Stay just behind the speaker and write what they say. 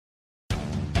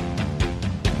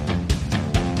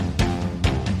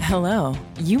Hello,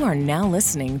 you are now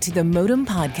listening to the Modem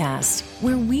Podcast,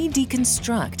 where we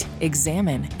deconstruct,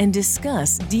 examine, and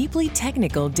discuss deeply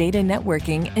technical data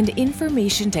networking and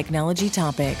information technology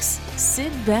topics.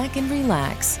 Sit back and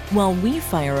relax while we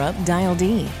fire up Dial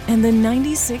D and the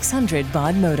 9600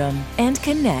 baud modem and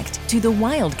connect to the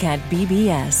Wildcat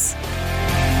BBS.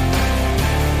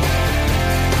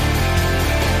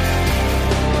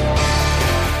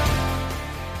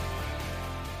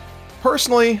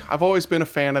 Personally, I've always been a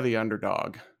fan of the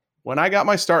underdog. When I got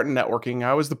my start in networking,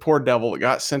 I was the poor devil that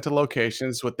got sent to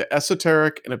locations with the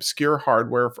esoteric and obscure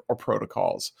hardware or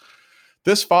protocols.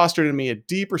 This fostered in me a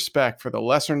deep respect for the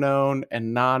lesser known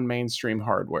and non-mainstream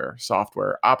hardware,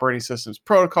 software, operating systems,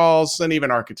 protocols, and even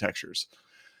architectures.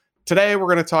 Today, we're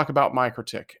going to talk about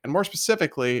MikroTik, and more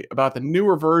specifically, about the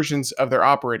newer versions of their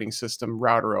operating system,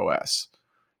 RouterOS.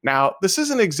 Now, this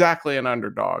isn't exactly an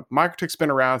underdog. MikroTik's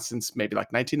been around since maybe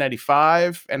like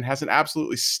 1995 and has an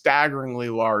absolutely staggeringly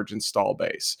large install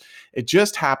base. It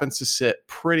just happens to sit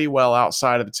pretty well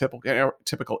outside of the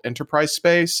typical enterprise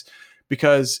space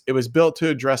because it was built to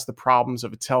address the problems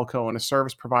of a telco and a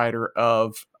service provider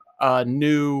of a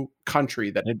new country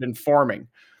that had been forming.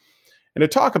 And to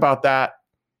talk about that,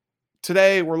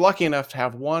 today we're lucky enough to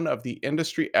have one of the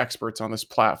industry experts on this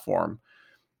platform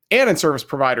and in service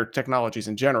provider technologies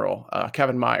in general,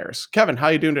 Kevin Myers. Kevin, how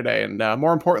you doing today? And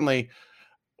more importantly,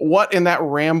 what in that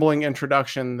rambling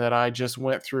introduction that I just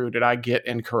went through did I get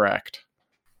incorrect?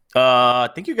 I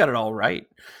think you got it all right.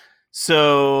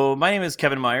 So my name is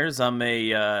Kevin Myers. I'm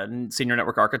a senior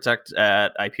network architect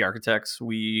at IP Architects.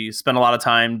 We spend a lot of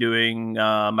time doing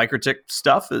MikroTik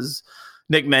stuff, as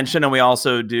Nick mentioned, and we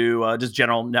also do just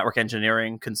general network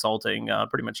engineering consulting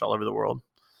pretty much all over the world.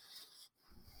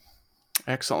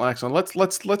 Excellent.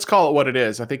 Let's call it what it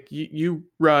is. I think you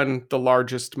run the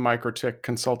largest MikroTik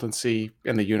consultancy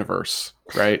in the universe,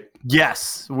 right?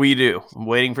 Yes, we do. I'm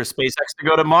waiting for SpaceX to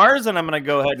go to Mars, and I'm going to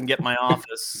go ahead and get my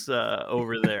office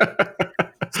over there.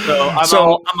 So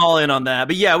I'm all in on that.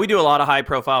 But yeah, we do a lot of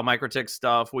high-profile MikroTik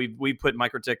stuff. We put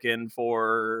MikroTik in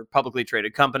for publicly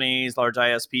traded companies, large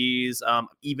ISPs.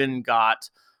 Even got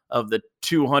of the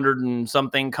 200 and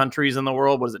something countries in the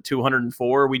world. What is it?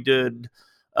 204. We did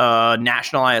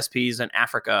national ISPs in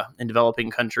Africa and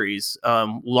developing countries,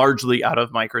 largely out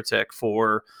of MikroTik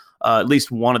for at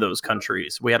least one of those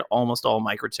countries. We had almost all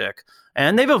MikroTik,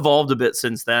 and they've evolved a bit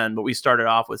since then, but we started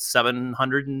off with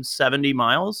 770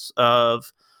 miles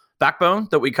of backbone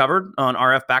that we covered on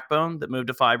RF backbone that moved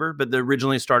to fiber, but they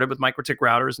originally started with MikroTik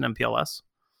routers and MPLS.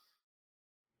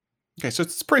 Okay, so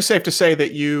it's pretty safe to say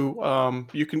that you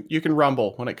can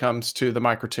rumble when it comes to the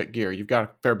MikroTik gear. You've got a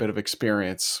fair bit of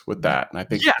experience with that, and I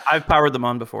think I've powered them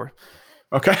on before.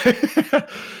 Okay,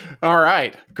 all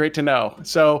right, great to know.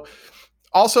 So,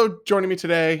 also joining me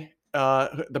today,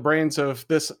 the brains of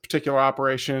this particular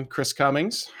operation, Chris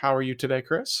Cummings. How are you today,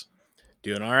 Chris?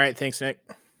 Doing all right, thanks, Nick.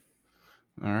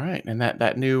 All right, and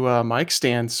that new mic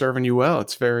stand serving you well.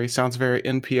 Sounds very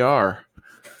NPR.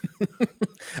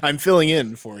 I'm filling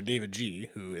in for David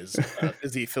G, who is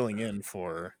busy filling in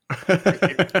for.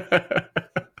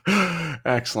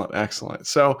 Excellent.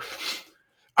 So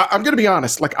I'm going to be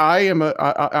honest. Like I'm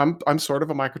sort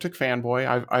of a MikroTik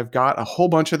fanboy. I've got a whole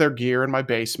bunch of their gear in my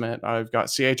basement. I've got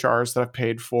CHRs that I've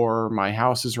paid for. My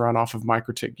house is run off of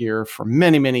MikroTik gear for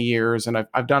many years, and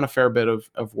I've done a fair bit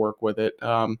of work with it.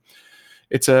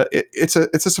 It's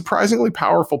a surprisingly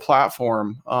powerful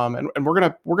platform, and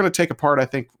we're gonna take apart, I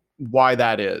think, why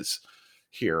that is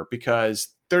here, because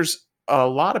there's a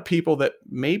lot of people that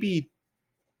maybe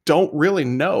don't really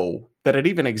know that it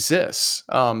even exists,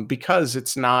 because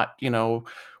it's not,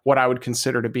 what I would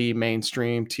consider to be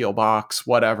mainstream teal box,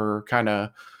 whatever kind of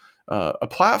a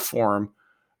platform.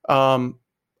 So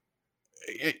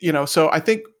I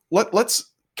think let's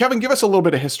Kevin, give us a little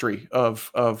bit of history of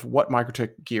what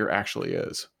MikroTik gear actually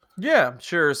is. Yeah,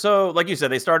 sure. So like you said,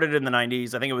 they started in the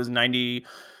 90s. I think it was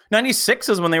 96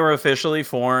 is when they were officially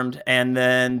formed. And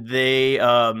then they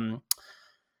kind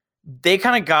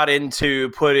of got into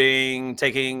taking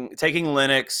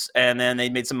Linux, and then they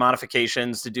made some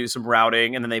modifications to do some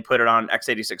routing, and then they put it on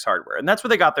x86 hardware. And that's where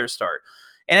they got their start.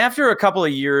 And after a couple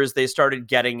of years, they started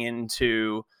getting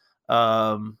into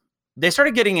doing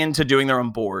their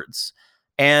own boards.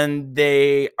 And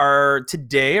they are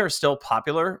still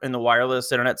popular in the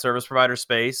wireless internet service provider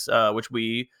space, which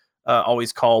we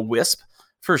always call WISP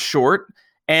for short.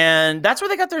 And that's where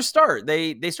they got their start.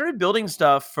 They started building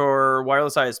stuff for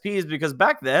wireless ISPs because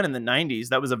back then in the 90s,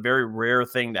 that was a very rare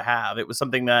thing to have. It was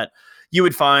something that you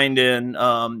would find in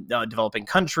developing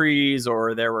countries,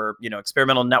 or there were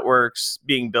experimental networks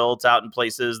being built out in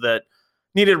places that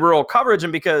needed rural coverage,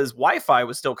 and because Wi-Fi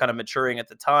was still kind of maturing at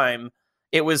the time,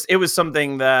 it was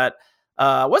something that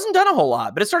wasn't done a whole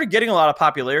lot, but it started getting a lot of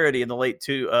popularity in the late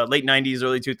 90s,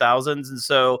 early 2000s, and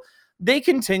so they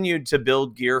continued to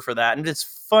build gear for that. And it's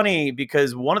funny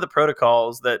because one of the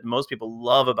protocols that most people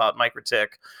love about MikroTik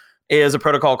is a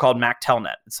protocol called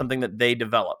MAC-Telnet. It's something that they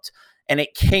developed, and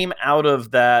it came out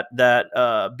of that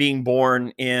being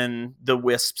born in the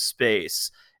WISP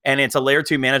space. And it's a layer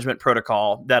 2 management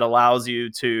protocol that allows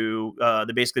you to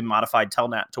the basically modified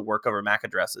Telnet to work over MAC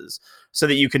addresses so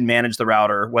that you can manage the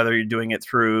router, whether you're doing it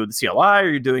through the CLI or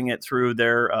you're doing it through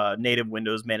their native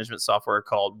Windows management software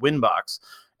called Winbox.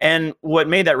 And what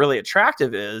made that really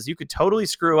attractive is you could totally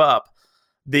screw up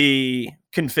the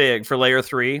config for layer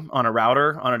 3 on a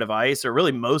router, on a device, or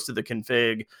really most of the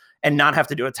config, and not have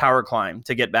to do a tower climb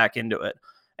to get back into it.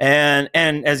 And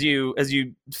as you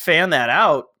fan that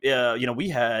out, we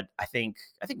had I think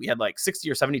we had like 60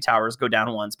 or 70 towers go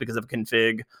down once because of a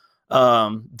config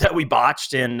that we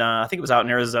botched in I think it was out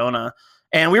in Arizona,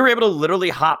 and we were able to literally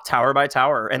hop tower by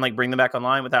tower and like bring them back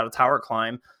online without a tower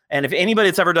climb. And if anybody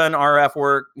that's ever done RF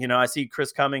work, I see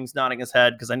Chris Cummings nodding his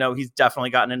head because I know he's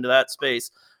definitely gotten into that space.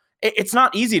 It's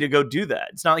not easy to go do that.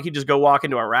 It's not like you just go walk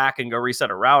into a rack and go reset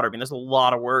a router. I mean, there's a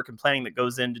lot of work and planning that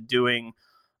goes into doing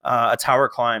a tower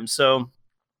climb. So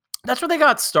that's where they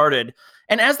got started.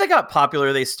 And as they got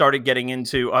popular, they started getting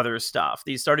into other stuff.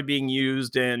 These started being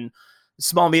used in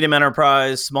small, medium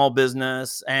enterprise, small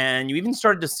business. And you even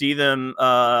started to see them,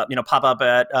 pop up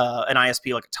at an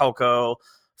ISP like a telco,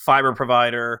 fiber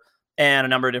provider, and a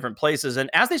number of different places.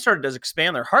 And as they started to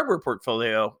expand their hardware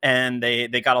portfolio and they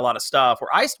got a lot of stuff,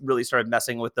 where I really started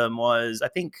messing with them was, I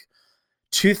think,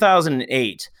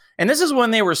 2008. And this is when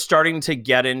they were starting to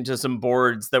get into some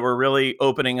boards that were really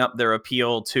opening up their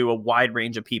appeal to a wide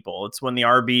range of people. It's when the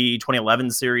RB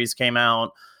 2011 series came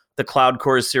out, the Cloud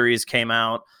Core series came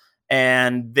out.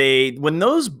 And when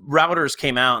those routers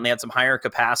came out and they had some higher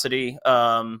capacity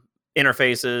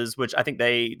interfaces, which I think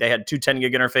they had 2 10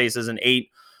 gig interfaces and 8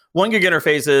 1 gig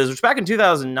interfaces, which back in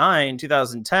 2009,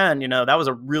 2010, that was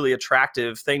a really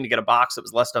attractive thing to get a box that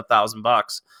was less than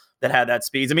 $1,000 that had that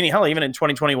speeds. I mean, hell, even in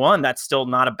 2021, that's still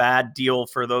not a bad deal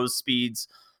for those speeds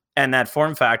and that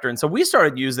form factor. And so we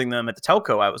started using them at the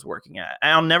telco I was working at.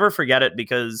 And I'll never forget it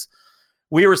because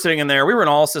we were sitting in there. We were an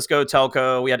all Cisco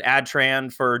telco. We had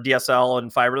Adtran for DSL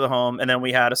and fiber to the home. And then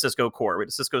we had a Cisco core. We had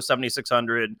a Cisco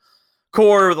 7600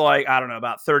 core with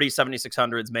about 30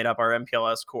 7600s made up our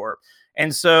MPLS core.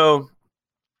 And so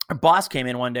our boss came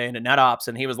in one day into NetOps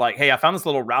and he was like, hey, I found this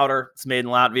little router. It's made in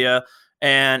Latvia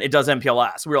and it does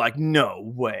MPLS. We were like, no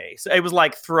way. So it was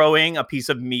like throwing a piece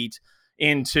of meat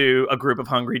into a group of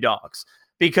hungry dogs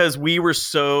because we were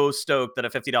so stoked that a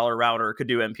 $50 router could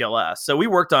do MPLS. So we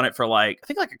worked on it for I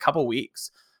think a couple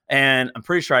weeks. And I'm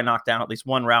pretty sure I knocked down at least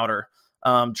one router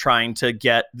trying to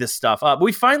get this stuff up.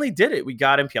 We finally did it. We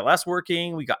got MPLS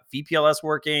working. We got VPLS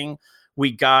working. We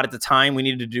got, at the time, we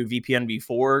needed to do VPN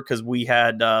v4 because we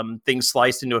had things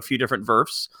sliced into a few different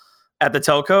VRFs at the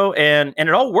telco, and it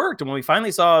all worked. And when we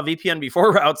finally saw VPN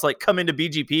v4 routes come into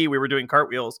BGP, we were doing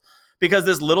cartwheels because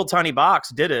this little tiny box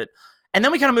did it. And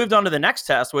then we kind of moved on to the next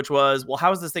test, which was, well,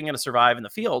 how is this thing going to survive in the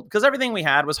field? Because everything we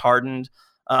had was hardened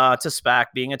to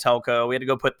spec. Being a telco, we had to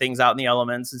go put things out in the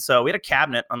elements. And so we had a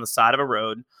cabinet on the side of a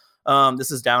road.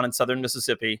 This is down in southern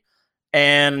Mississippi.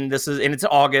 And it's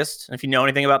August. And if you know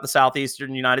anything about the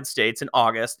southeastern United States, in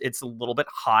August, it's a little bit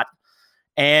hot.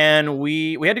 And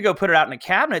we had to go put it out in a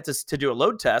cabinet to do a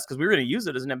load test because we were going to use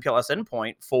it as an MPLS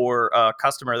endpoint for a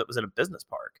customer that was in a business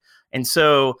park. And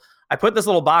so I put this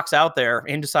little box out there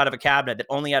inside of a cabinet that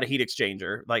only had a heat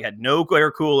exchanger, had no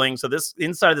air cooling. So this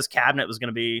inside of this cabinet was going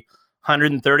to be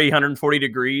 130, 140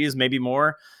 degrees, maybe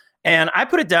more. And I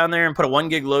put it down there and put a 1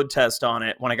 gig load test on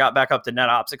it when I got back up to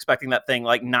NetOps, expecting that thing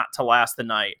not to last the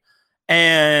night.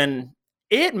 And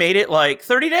it made it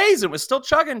 30 days. It was still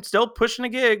chugging, still pushing a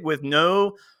gig with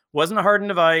wasn't a hardened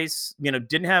device,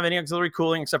 didn't have any auxiliary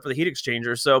cooling except for the heat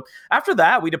exchanger. So after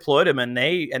that, we deployed them and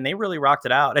they really rocked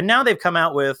it out. And now they've come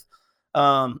out with,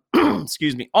 all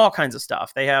kinds of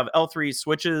stuff. They have L3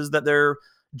 switches that they're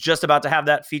just about to have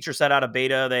that feature set out of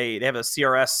beta. They have a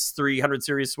CRS 300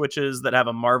 series switches that have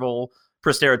a Marvel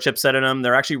Prestera chipset in them.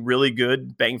 They're actually really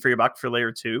good bang for your buck for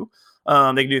layer 2.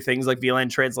 They can do things like VLAN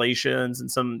translations and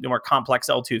some more complex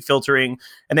L2 filtering.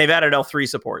 And they've added L3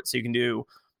 support. So you can do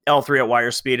L3 at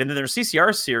wire speed. And then their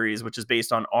CCR series, which is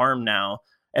based on ARM now,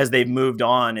 as they've moved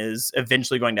on, is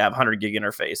eventually going to have 100 gig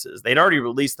interfaces. They'd already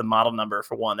released the model number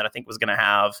for one that I think was going to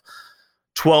have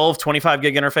 12, 25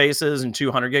 gig interfaces and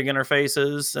 200 gig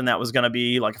interfaces. And that was going to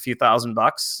be a few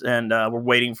 $1,000. And we're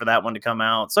waiting for that one to come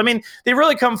out. So, I mean, they've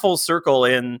really come full circle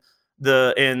in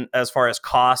in as far as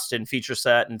cost and feature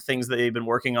set and things that they've been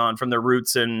working on from their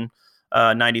roots in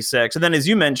 96. And then, as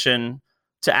you mentioned,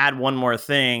 to add one more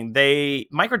thing,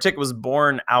 MikroTik was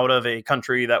born out of a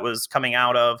country that was coming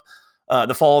out of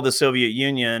the fall of the Soviet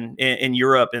Union in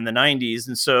Europe in the 90s.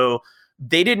 And so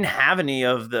they didn't have any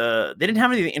of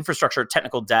the infrastructure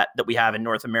technical debt that we have in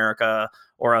North America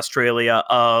or Australia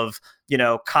of,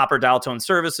 copper dial tone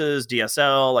services,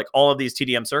 DSL, like all of these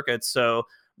TDM circuits. So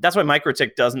that's why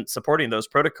MikroTik doesn't supporting those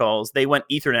protocols. They went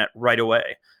Ethernet right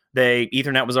away.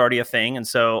 Ethernet was already a thing. And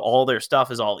so all their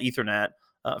stuff is all Ethernet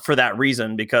for that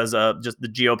reason, because of just the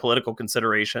geopolitical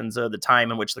considerations of the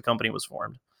time in which the company was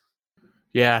formed.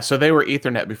 Yeah, so they were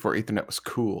Ethernet before Ethernet was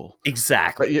cool.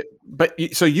 Exactly.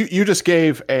 So you just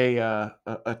gave a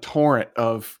torrent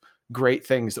of great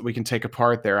things that we can take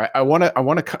apart there. I want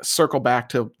to circle back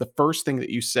to the first thing that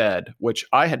you said, which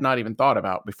I had not even thought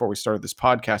about before we started this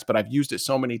podcast, but I've used it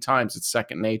so many times it's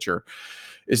second nature.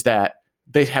 Is that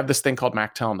they have this thing called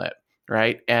MAC-Telnet,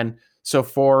 right? And so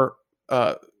for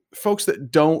folks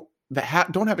that don't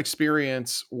have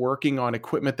experience working on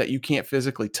equipment that you can't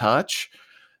physically touch,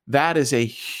 that is a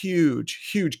huge,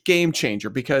 huge game changer,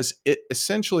 because it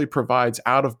essentially provides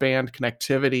out-of-band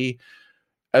connectivity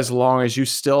as long as you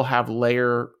still have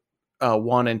layer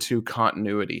 1 and 2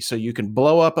 continuity. So you can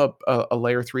blow up a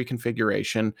layer 3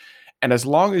 configuration, and as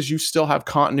long as you still have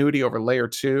continuity over layer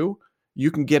 2,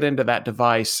 you can get into that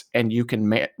device and you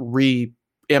can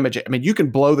re-image it. I mean, you can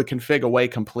blow the config away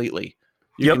completely.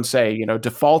 You can say,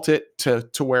 default it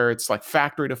to where it's like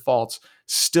factory defaults,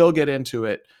 still get into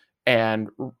it and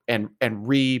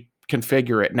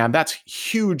reconfigure it. Now that's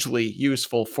hugely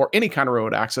useful for any kind of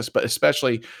remote access, but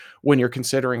especially when you're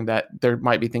considering that there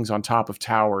might be things on top of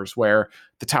towers where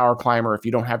the tower climber, if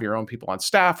you don't have your own people on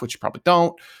staff, which you probably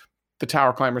don't, the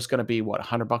tower climber is going to be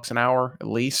 $100 an hour at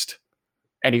least,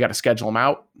 and you got to schedule them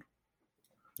out.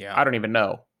 Yeah, I don't even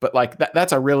know, but like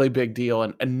that's a really big deal,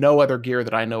 and no other gear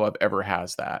that I know of ever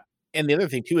has that. And the other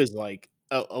thing too is like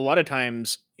a lot of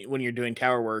times when you're doing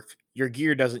tower work, your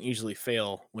gear doesn't usually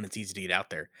fail when it's easy to get out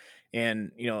there.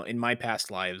 And in my past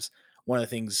lives, one of the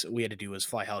things we had to do was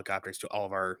fly helicopters to all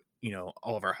of our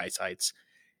high sites.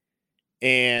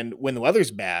 And when the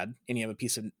weather's bad and you have a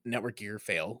piece of network gear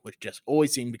fail, which just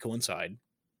always seemed to coincide,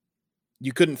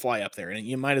 you couldn't fly up there, and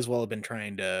you might as well have been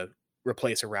trying to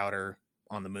replace a router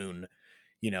on the moon.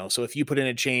 So if you put in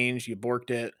a change, you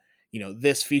borked it,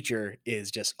 this feature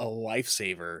is just a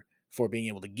lifesaver for being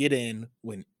able to get in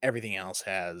when everything else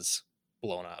has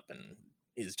blown up and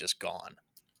is just gone.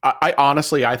 I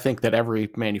honestly think that every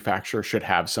manufacturer should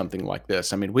have something like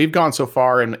this. I mean, we've gone so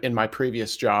far in my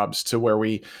previous jobs to where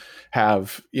we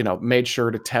have, made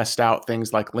sure to test out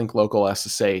things like Link Local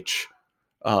SSH,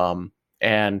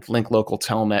 and Link Local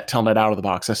Telnet out of the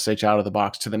box, SSH out of the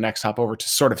box to the next hop over to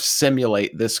sort of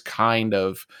simulate this kind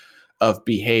of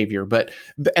behavior.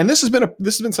 And this has been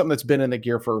something that's been in the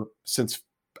gear since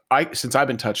I've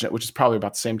been touching it, which is probably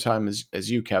about the same time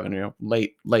as you, Kevin,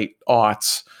 late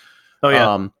aughts. Oh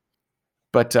yeah.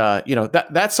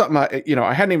 That's something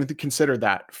I hadn't even considered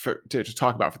that to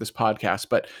talk about for this podcast,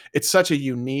 but it's such a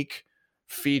unique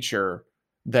feature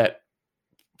that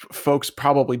folks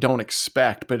probably don't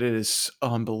expect, but it is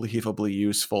unbelievably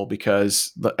useful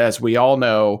because as we all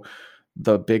know,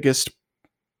 the biggest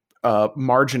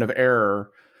margin of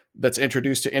error that's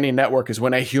introduced to any network is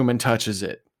when a human touches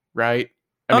it, right?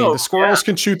 I mean, the squirrels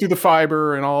can shoot through the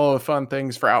fiber and all the fun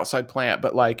things for outside plant,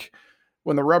 but like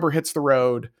when the rubber hits the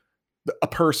road, a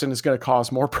person is going to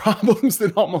cause more problems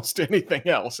than almost anything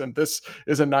else. And this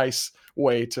is a nice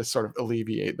way to sort of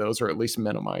alleviate those or at least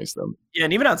minimize them. Yeah,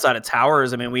 and even outside of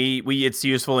towers, I mean, it's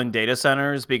useful in data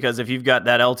centers because if you've got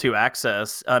that L2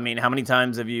 access, I mean, how many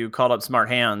times have you called up Smart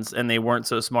Hands and they weren't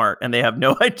so smart and they have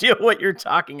no idea what you're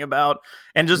talking about?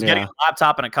 And just getting a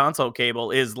laptop and a console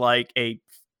cable is like a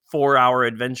 4-hour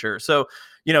adventure. So,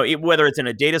 whether it's in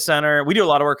a data center, we do a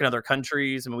lot of work in other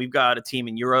countries. I mean, we've got a team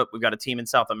in Europe, we've got a team in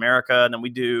South America, and then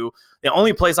the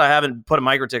only place I haven't put a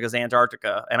MikroTik is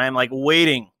Antarctica. And I'm like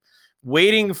waiting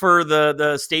for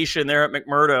the station there at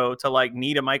McMurdo to like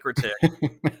need a MikroTik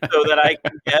so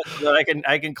that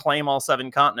I can claim all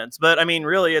 7 continents. But I mean,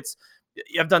 really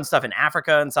I've done stuff in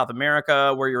Africa and South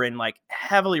America where you're in like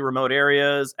heavily remote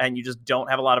areas and you just don't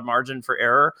have a lot of margin for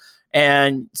error.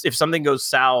 And if something goes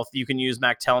south, you can use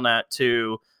MAC-Telnet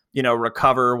to,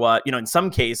 recover what, in some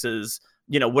cases,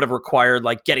 would have required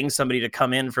like getting somebody to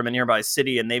come in from a nearby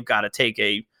city and they've got to take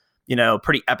a,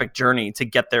 pretty epic journey to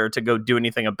get there to go do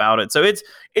anything about it. So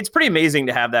it's pretty amazing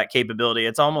to have that capability.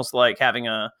 It's almost like having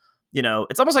a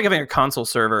console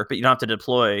server, but you don't have to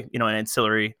deploy, an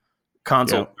ancillary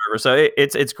console server. So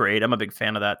it's great. I'm a big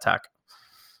fan of that tech.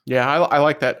 Yeah, I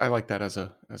like that. I like that as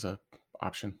a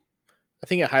option. I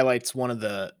think it highlights one of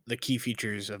the key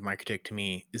features of MikroTik to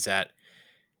me is that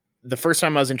the first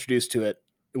time I was introduced to it,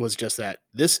 it was just that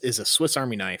this is a Swiss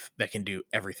Army knife that can do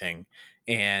everything.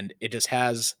 And it just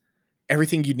has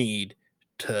everything you need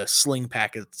to sling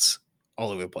packets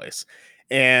all over the place.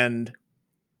 And,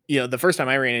 the first time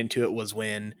I ran into it was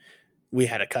when we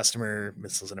had a customer,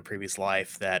 this was in a previous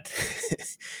life, that,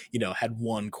 had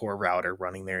one core router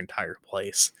running their entire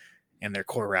place, and their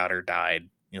core router died.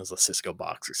 It was a Cisco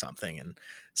box or something. And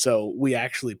so we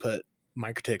actually put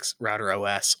MikroTik's router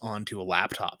OS onto a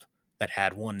laptop that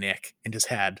had one NIC and just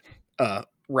had a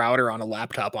router on a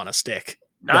laptop on a stick.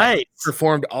 Nice.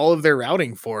 Performed all of their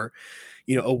routing for,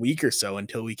 a week or so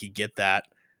until we could get that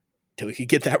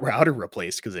router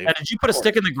replaced. Because did you put a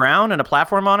stick in the ground and a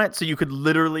platform on it so you could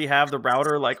literally have the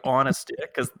router like on a stick?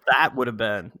 Because that would have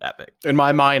been epic. In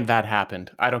my mind, that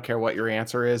happened. I don't care what your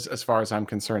answer is. As far as I'm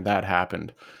concerned, that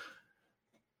happened.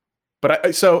 But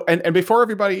and before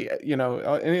everybody, any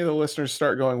of the listeners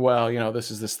start going, well,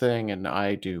 this is this thing, and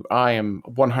I am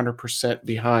 100%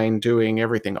 behind doing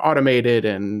everything automated,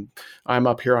 and I'm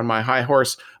up here on my high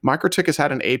horse. MikroTik has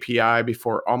had an API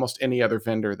before almost any other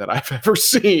vendor that I've ever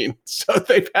seen. So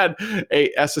they've had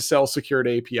a SSL secured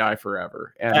API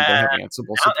forever, and they have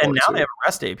Ansible support. And now they have a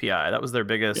REST API. That was their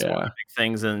biggest one of the big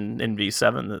things in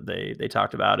V7 that they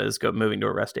talked about is moving to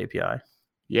a REST API.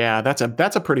 Yeah, that's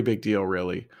a pretty big deal,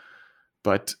 really.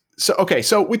 But so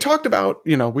we talked about,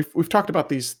 we've talked about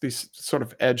these sort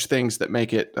of edge things that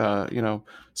make it,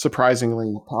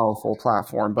 surprisingly powerful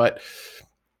platform. But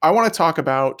I want to talk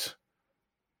about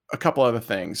a couple other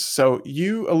things. So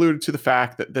you alluded to the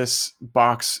fact that this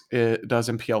box, it does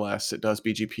MPLS, it does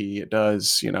BGP, it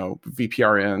does,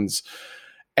 VPRNs,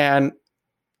 and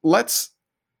let's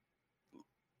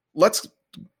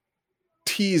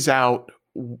tease out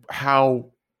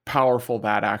how powerful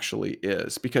that actually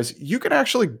is, because you can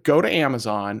actually go to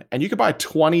Amazon and you can buy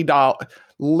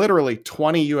literally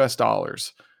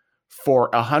 $20 for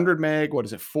 100 meg. What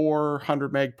is it?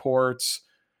 400 meg ports,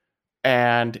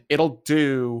 and it'll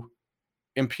do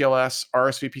MPLS,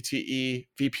 RSVPTE,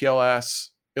 VPLS.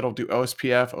 It'll do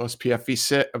OSPF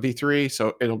v3.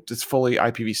 So it's fully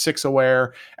IPv6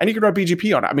 aware, and you can run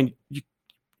BGP on it. I mean, you're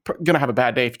gonna have a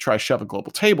bad day if you try to shove a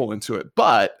global table into it,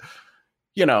 but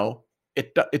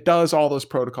it does all those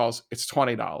protocols. It's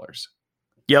 $20.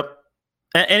 Yep.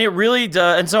 And it really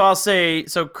does. And so I'll say,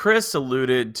 so Chris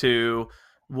alluded to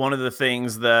one of the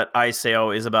things that I say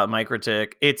always about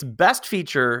MikroTik. Its best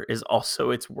feature is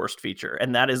also its worst feature.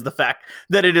 And that is the fact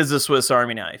that it is a Swiss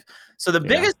Army knife. So the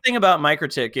biggest thing about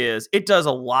MikroTik is it does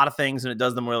a lot of things and it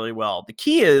does them really well. The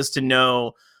key is to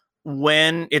know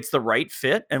when it's the right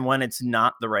fit and when it's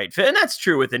not the right fit. And that's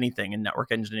true with anything in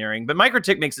network engineering. But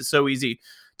MikroTik makes it so easy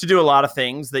to do a lot of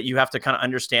things that you have to kind of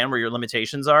understand where your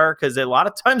limitations are, because a lot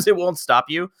of times it won't stop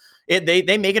you.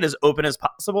 They make it as open as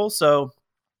possible. So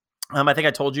I think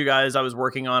I told you guys I was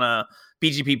working on a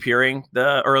BGP peering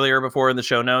earlier before in the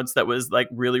show notes that was like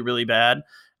really, really bad.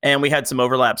 And we had some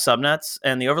overlap subnets,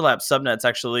 and the overlap subnets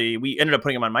actually, we ended up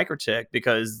putting them on MikroTik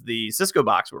because the Cisco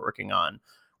box we're working on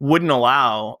wouldn't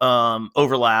allow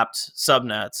overlapped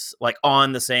subnets like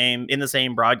in the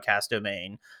same broadcast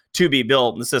domain to be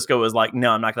built. And Cisco was like,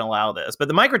 no, I'm not going to allow this. But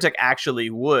the MikroTik actually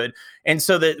would. And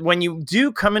so that when you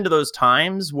do come into those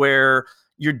times where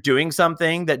you're doing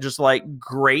something that just like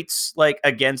grates like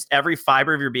against every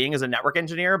fiber of your being as a network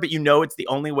engineer, but it's the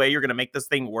only way you're going to make this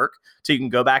thing work so you can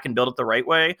go back and build it the right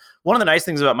way. One of the nice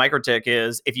things about MikroTik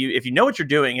is if you know what you're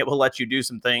doing, it will let you do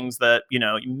some things that, you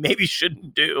maybe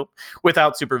shouldn't do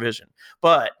without supervision.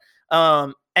 But,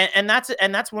 and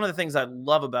that's one of the things I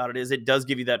love about it is it does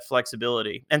give you that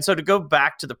flexibility. And so to go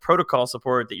back to the protocol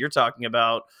support that you're talking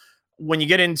about, when you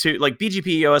get into like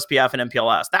BGP, OSPF, and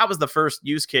MPLS, that was the first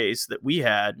use case that we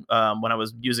had when I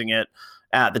was using it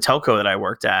at the telco that I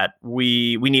worked at.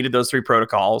 We needed those three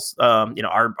protocols.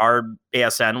 Our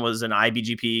ASN was an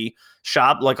iBGP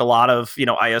shop, like a lot of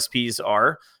ISPs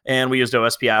are, and we used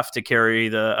OSPF to carry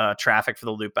the traffic for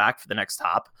the loopback for the next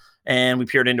hop. And we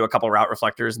peered into a couple of route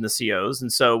reflectors in the COs.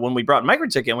 And so when we brought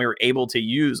MikroTik in, we were able to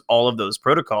use all of those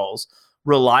protocols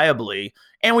reliably,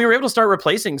 and we were able to start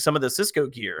replacing some of the Cisco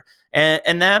gear.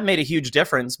 And that made a huge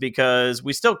difference because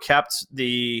we still kept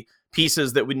the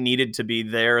pieces that we needed to be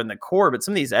there in the core, but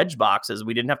some of these edge boxes,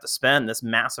 we didn't have to spend this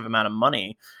massive amount of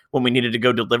money when we needed to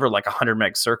go deliver like 100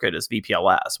 meg circuit as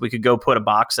VPLS. We could go put a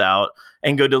box out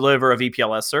and go deliver a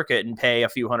VPLS circuit and pay a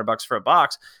few $100 for a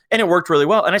box. And it worked really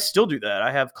well. And I still do that.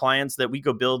 I have clients that we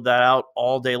go build that out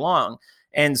all day long.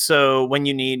 And so when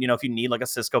you need, if you need like a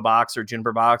Cisco box or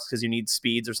Juniper box because you need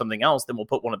speeds or something else, then we'll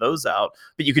put one of those out.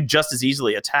 But you could just as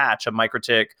easily attach a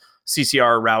MikroTik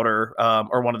CCR router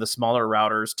or one of the smaller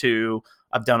routers to.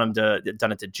 I've done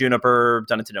it to Juniper,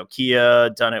 done it to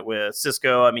Nokia, done it with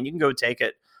Cisco. I mean, you can go take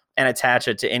it and attach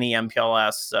it to any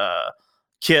MPLS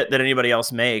kit that anybody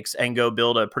else makes and go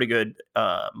build a pretty good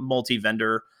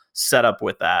multi-vendor setup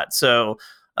with that. So,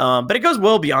 but it goes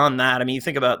well beyond that. I mean, you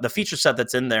think about the feature set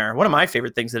that's in there. One of my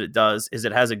favorite things that it does is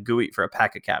it has a GUI for a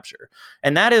packet capture.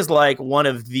 And that is like one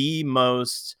of the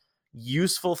most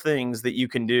useful things that you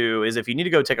can do is if you need to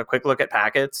go take a quick look at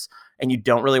packets and you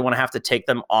don't really want to have to take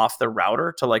them off the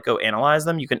router to like go analyze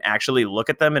them, you can actually look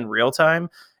at them in real time.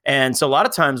 And so a lot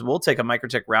of times we'll take a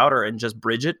MikroTik router and just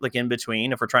bridge it like in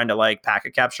between. If we're trying to like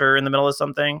packet capture in the middle of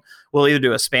something, we'll either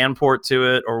do a span port to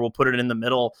it or we'll put it in the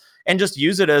middle and just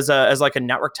use it as like a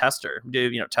network tester. Do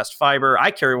test fiber.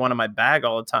 I carry one in my bag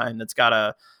all the time that's got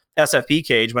a SFP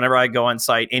cage whenever I go on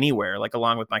site anywhere, like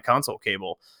along with my console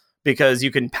cable. Because you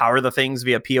can power the things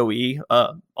via PoE,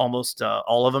 almost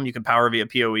all of them you can power via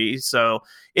PoE. So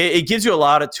it gives you a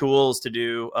lot of tools to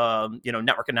do,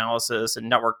 network analysis and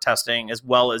network testing, as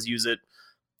well as use it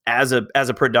as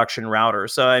a production router.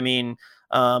 So I mean,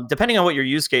 depending on what your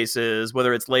use case is,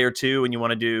 whether it's layer 2 and you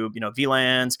want to do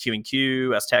VLANs,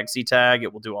 Q&Q, STAG, CTAG,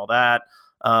 it will do all that.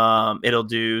 It'll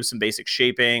do some basic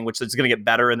shaping, which is going to get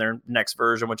better in their next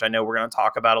version, which I know we're going to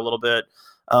talk about a little bit.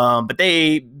 But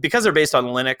because they're based on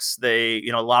Linux,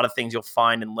 a lot of things you'll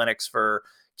find in Linux for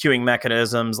queuing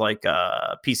mechanisms like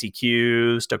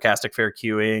PCQ, stochastic fair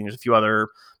queuing. There's a few other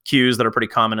queues that are pretty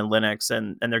common in Linux,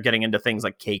 and they're getting into things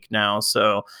like Cake now.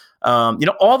 So,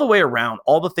 all the way around,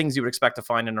 all the things you would expect to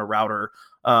find in a router,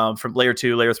 from layer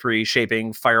 2, layer 3,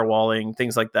 shaping, firewalling,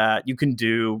 things like that, you can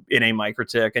do in a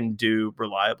MikroTik and do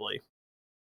reliably.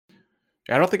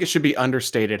 I don't think it should be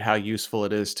understated how useful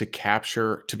it is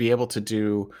to be able to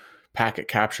do packet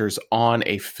captures on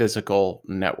a physical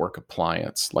network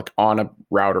appliance, like on a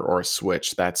router or a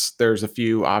switch. There's a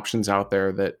few options out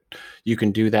there that you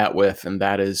can do that with, and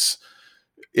that is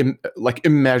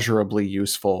immeasurably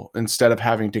useful instead of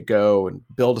having to go and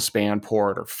build a span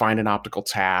port or find an optical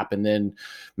tap and then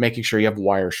making sure you have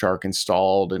Wireshark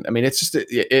installed. And I mean, it's just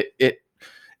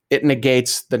it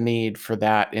negates the need for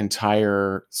that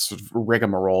entire sort of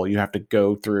rigmarole you have to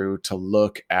go through to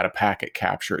look at a packet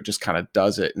capture. It just kind of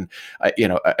does it. And,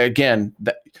 again,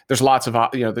 there's lots of,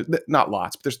 not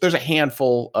lots, but there's a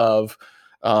handful of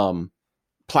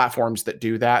platforms that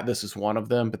do that. This is one of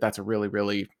them, but that's a really,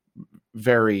 really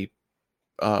very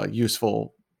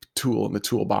useful tool in the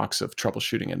toolbox of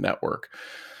troubleshooting a network.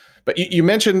 But you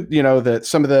mentioned, that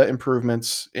some of the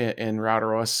improvements in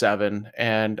RouterOS 7,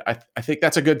 and I think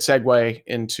that's a good segue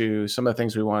into some of the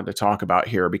things we wanted to talk about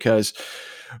here, because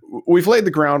we've laid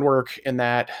the groundwork in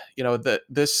that,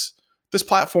 this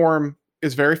platform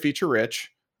is very feature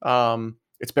rich.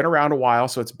 It's been around a while,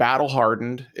 so it's battle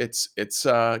hardened. It's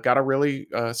got a really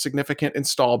significant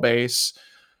install base.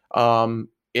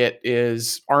 It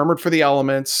is armored for the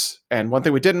elements, and one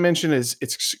thing we didn't mention is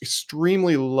it's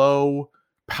extremely low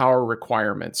power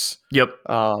requirements. Yep.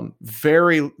 I've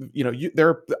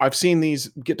seen these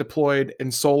get deployed in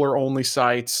solar only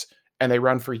sites and they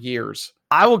run for years.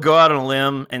 I will go out on a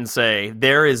limb and say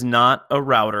there is not a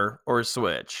router or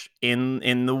switch in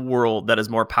the world that is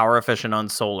more power efficient on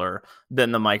solar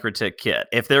than the MikroTik kit.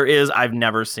 If there is, I've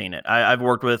never seen it. I've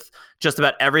worked with just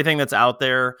about everything that's out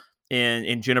there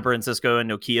in Juniper and Cisco and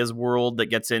Nokia's world that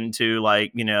gets into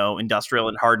industrial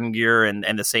and hardened gear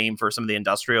and the same for some of the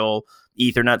industrial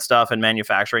Ethernet stuff and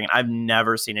manufacturing. And I've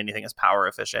never seen anything as power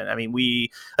efficient. I mean,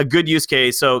 a good use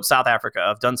case. So South Africa,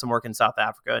 I've done some work in South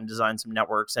Africa and designed some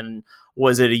networks. And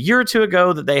was it a year or two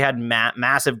ago that they had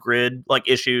massive grid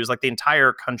issues? Like the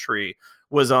entire country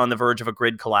was on the verge of a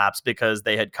grid collapse because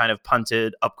they had kind of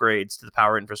punted upgrades to the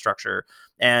power infrastructure.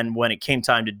 And when it came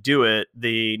time to do it,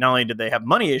 not only did they have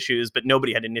money issues, but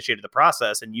nobody had initiated the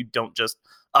process. And you don't just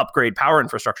upgrade power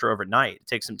infrastructure overnight. It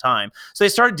takes some time. So they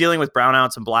started dealing with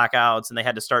brownouts and blackouts, and they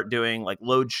had to start doing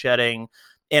load shedding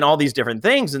and all these different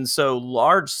things. And so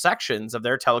large sections of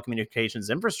their telecommunications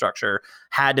infrastructure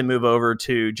had to move over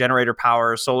to generator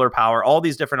power, solar power, all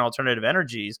these different alternative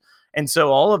energies. And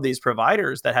so all of these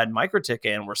providers that had MikroTik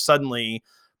in were suddenly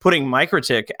putting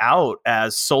MikroTik out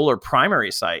as solar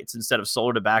primary sites instead of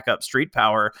solar to back up street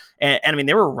power. And I mean,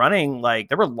 they were running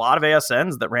there were a lot of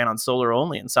ASNs that ran on solar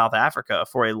only in South Africa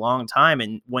for a long time.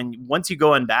 And once you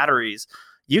go on batteries,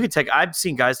 I've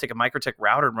seen guys take a MikroTik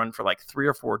router and run for 3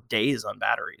 or 4 days on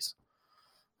batteries.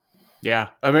 Yeah.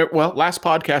 I mean, well, last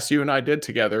podcast you and I did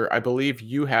together, I believe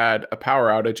you had a power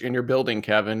outage in your building,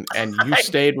 Kevin, and you I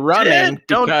stayed running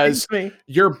Don't because tease me.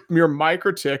 your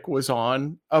MikroTik was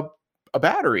on a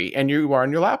battery and you were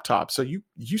on your laptop. So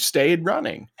you stayed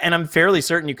running. And I'm fairly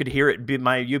certain you could hear it be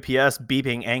my UPS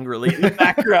beeping angrily in the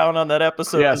background on that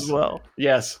episode as well.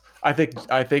 Yes. I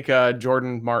think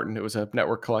Jordan Martin, it was a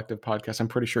Network Collective podcast. I'm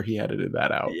pretty sure he edited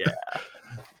that out. Yeah.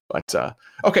 But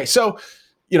okay, so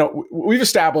we've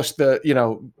established the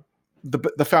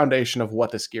foundation of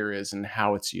what this gear is and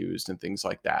how it's used and things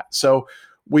like that. So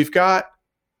we've got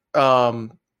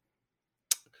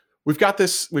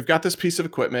this piece of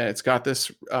equipment. It's got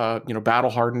this battle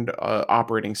hardened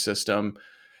operating system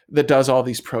that does all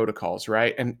these protocols,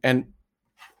 right? And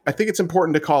I think it's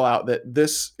important to call out that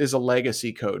this is a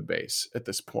legacy code base at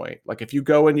this point. Like if you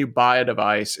go and you buy a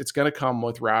device, it's going to come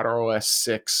with RouterOS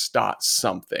 6 dot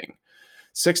something.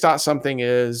 6 dot something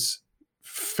is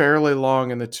fairly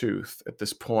long in the tooth at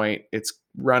this point. It's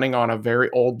running on a very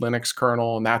old Linux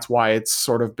kernel, and that's why it's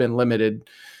sort of been limited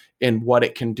in what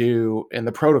it can do in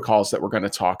the protocols that we're going to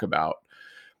talk about.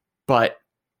 But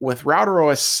with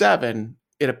RouterOS 7,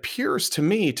 it appears to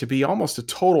me to be almost a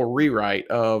total rewrite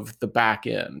of the back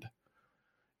end.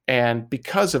 And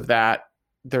because of that,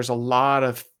 there's a lot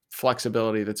of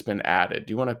flexibility that's been added.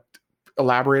 Do you want to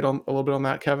elaborate on a little bit on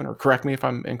that, Kevin, or correct me if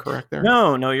I'm incorrect there?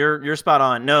 No, you're spot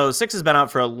on. No, 6 has been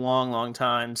out for a long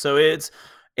time. So it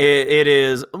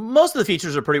is, most of the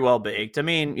features are pretty well baked. I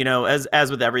mean,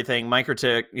 as with everything,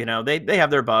 MikroTik, they have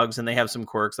their bugs and they have some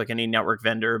quirks like any network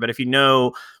vendor. But if you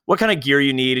know what kind of gear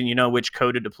you need and you know which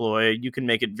code to deploy, you can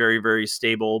make it very, very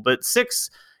stable. But 6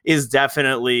 is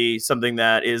definitely something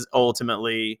that is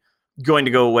ultimately going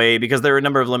to go away because there are a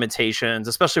number of limitations,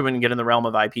 especially when you get in the realm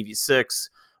of IPv6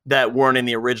 that weren't in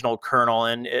the original kernel.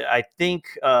 And I think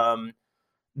I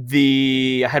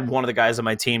had one of the guys on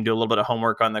my team do a little bit of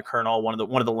homework on the kernel, one of the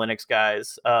Linux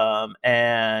guys,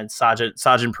 and Sajid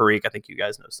Parikh. I think you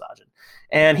guys know Sajid,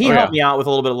 and he helped me out with a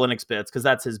little bit of Linux bits because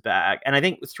that's his bag. And I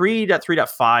think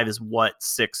 3.3.5 is what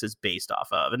 6 is based off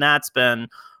of, and that's been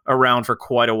around for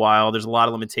quite a while. There's a lot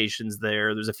of limitations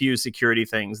there. There's a few security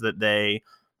things that they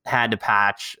had to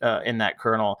patch in that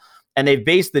kernel. And they've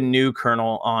based the new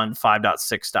kernel on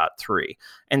 5.6.3.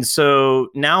 And so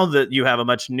now that you have a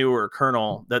much newer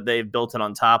kernel that they've built it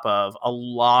on top of, a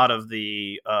lot of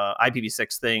the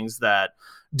IPv6 things that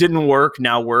didn't work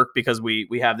now work because we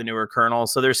have the newer kernel.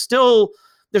 So they're still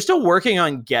working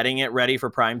on getting it ready for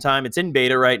prime time. It's in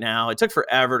beta right now. It took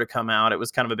forever to come out. It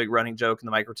was kind of a big running joke in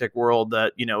the MikroTik world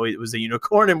that, it was a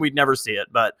unicorn and we'd never see it.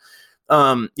 But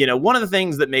one of the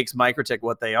things that makes MikroTik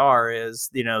what they are is,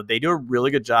 they do a really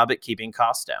good job at keeping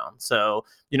costs down. So,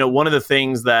 one of the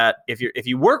things that if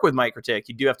you work with MikroTik,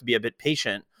 you do have to be a bit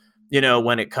patient,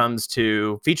 when it comes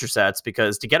to feature sets,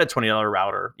 because to get a $20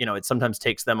 router, it sometimes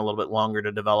takes them a little bit longer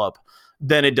to develop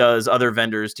than it does other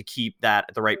vendors to keep that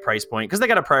at the right price point because they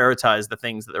got to prioritize the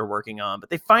things that they're working on.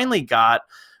 But they finally got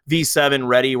V7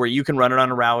 ready where you can run it on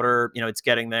a router. It's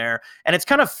getting there. And it's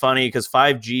kind of funny because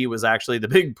 5G was actually the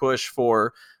big push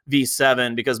for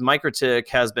V7 because MikroTik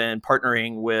has been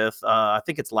partnering with, I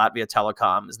think it's Latvia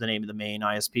Telecom is the name of the main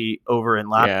ISP over in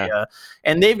Latvia. Yeah.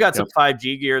 And they've got some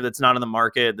 5G gear that's not in the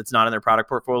market, that's not in their product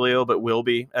portfolio, but will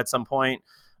be at some point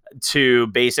to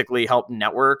basically help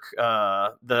network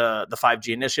the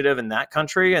 5G initiative in that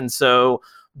country. And so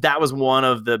that was one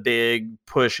of the big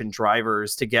push and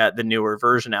drivers to get the newer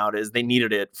version out is they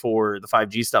needed it for the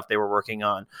 5G stuff they were working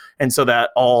on. And so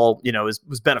that all,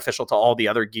 was beneficial to all the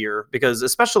other gear because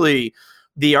especially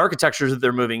the architectures that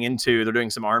they're moving into, they're doing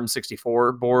some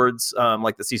ARM64 boards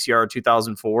like the CCR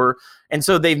 2004. And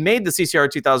so they've made the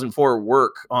CCR 2004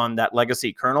 work on that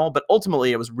legacy kernel, but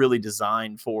ultimately it was really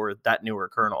designed for that newer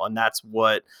kernel. And that's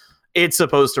what it's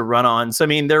supposed to run on. So, I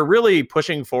mean, they're really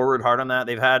pushing forward hard on that.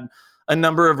 They've had a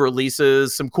number of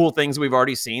releases, some cool things we've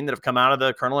already seen that have come out of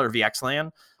the kernel or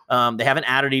VXLAN. They haven't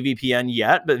added EVPN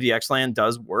yet, but VXLAN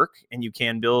does work, and you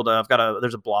can build.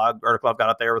 There's a blog article I've got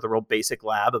out there with a real basic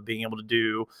lab of being able to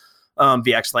do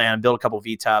VXLAN, build a couple of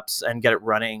VTEPs, and get it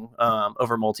running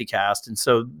over multicast, and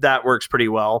so that works pretty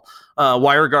well.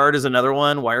 WireGuard is another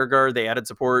one. WireGuard, they added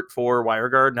support for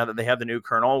WireGuard now that they have the new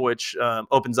kernel, which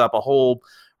opens up a whole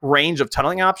range of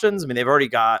tunneling options. I mean, they've already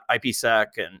got IPsec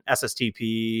and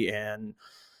SSTP and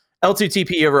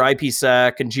L2TP over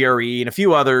IPsec and GRE and a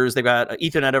few others. They've got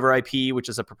Ethernet over IP, which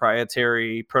is a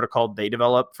proprietary protocol they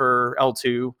developed for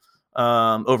L2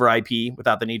 over IP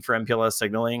without the need for MPLS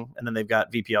signaling. And then they've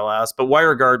got VPLS. But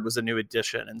WireGuard was a new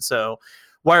addition. And so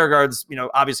WireGuard's,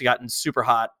 obviously gotten super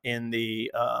hot in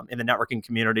the networking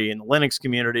community, in the Linux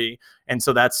community, and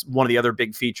so that's one of the other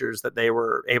big features that they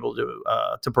were able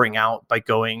to bring out by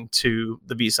going to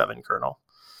the V7 kernel.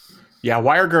 Yeah,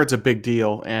 WireGuard's a big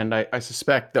deal, and I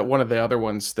suspect that one of the other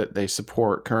ones that they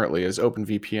support currently is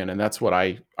OpenVPN, and that's what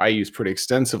I use pretty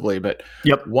extensively. But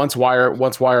yep, once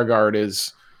WireGuard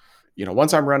is,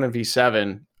 once I'm running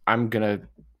V7, I'm gonna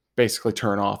basically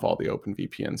turn off all the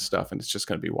OpenVPN stuff, and it's just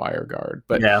gonna be WireGuard.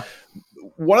 But yeah,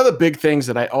 one of the big things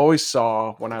that I always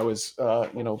saw when I was,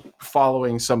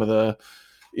 following some of the,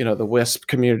 the WISP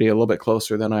community a little bit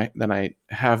closer than I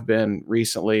have been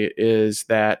recently, is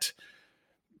that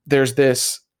there's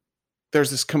this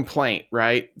complaint,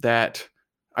 right? That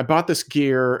I bought this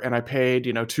gear and I paid,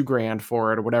 $2,000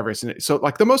 for it or whatever. So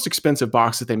like the most expensive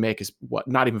box that they make is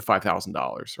not even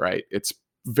 $5,000, right? It's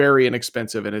very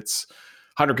inexpensive, and it's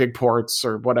 100 gig ports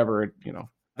or whatever,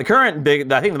 The current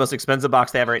I think the most expensive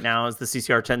box they have right now is the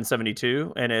CCR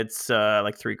 1072, and it's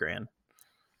like $3,000.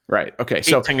 Right. Okay.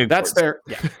 So that's their,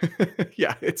 yeah.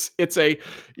 Yeah. It's a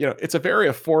very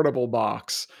affordable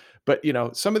box. But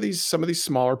some of these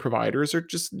smaller providers are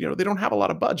just they don't have a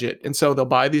lot of budget, and so they'll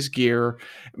buy these gear,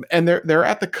 and they're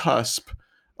at the cusp.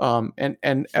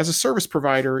 And as a service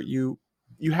provider, you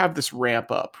have this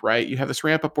ramp up, right? You have this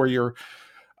ramp up where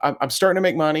I'm starting to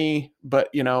make money, but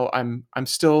I'm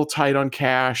still tight on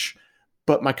cash,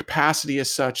 but my capacity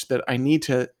is such that I need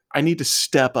to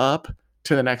step up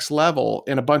to the next level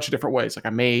in a bunch of different ways. Like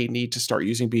I may need to start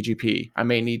using BGP. I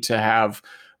may need to have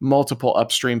multiple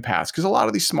upstream paths, because a lot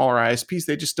of these smaller ISPs,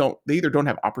 they either don't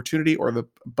have opportunity or the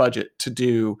budget to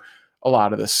do a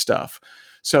lot of this stuff.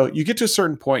 So you get to a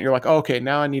certain point, you're like, oh, okay,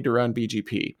 now I need to run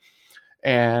BGP.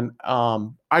 And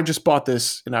I just bought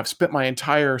this, and I've spent my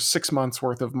entire 6 months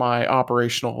worth of my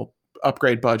operational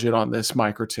upgrade budget on this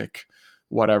MikroTik,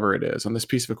 whatever it is, on this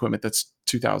piece of equipment that's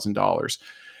 $2,000.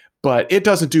 But it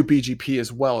doesn't do BGP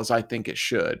as well as I think it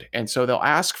should. And so they'll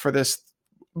ask for this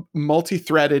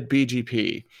multi-threaded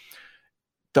BGP.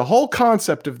 The whole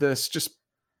concept of this just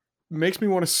makes me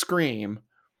want to scream.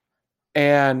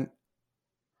 And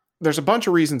there's a bunch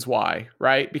of reasons why,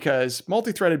 right? Because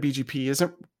multi-threaded BGP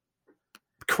isn't,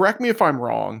 correct me if I'm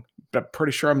wrong, but I'm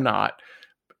pretty sure I'm not.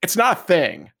 It's not a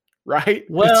thing, right?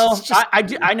 Well,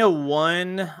 I know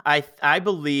one. I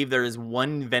believe there is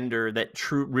one vendor that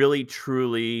really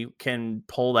truly can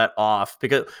pull that off.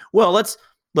 Because, well, let's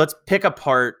pick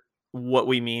apart what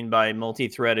we mean by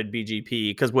multi-threaded BGP,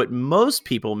 because what most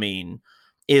people mean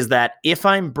is that if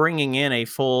I'm bringing in a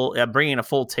full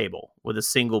table with a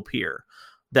single peer,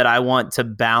 that I want to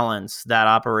balance that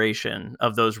operation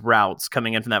of those routes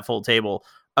coming in from that full table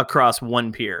across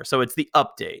one peer. So it's the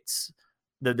updates,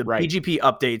 the right. BGP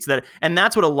updates and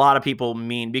that's what a lot of people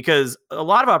mean, because a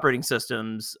lot of operating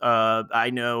systems, I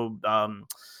know,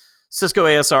 Cisco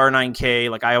ASR 9K,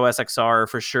 like iOS XR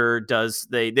for sure does.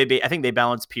 I think they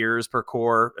balance peers per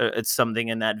core. It's something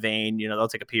in that vein. They'll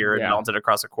take a peer and balance it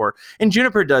across a core. And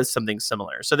Juniper does something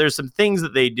similar. So there's some things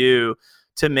that they do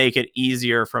to make it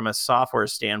easier from a software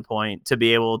standpoint to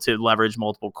be able to leverage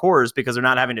multiple cores, because they're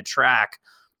not having to track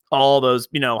all those,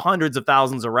 hundreds of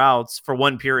thousands of routes for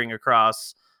one peering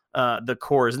across the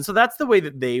cores. And so that's the way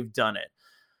that they've done it.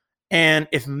 And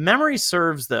if memory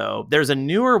serves, though, there's a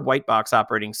newer white box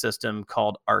operating system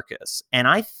called Arcus. And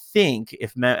I think,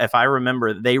 if I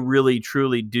remember, they really,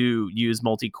 truly do use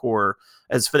multi-core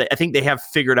I think they have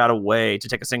figured out a way to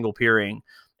take a single peering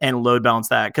and load balance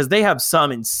that, because they have some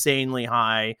insanely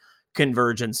high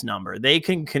convergence number. They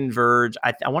can converge,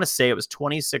 I want to say it was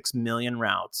 26 million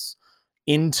routes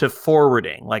into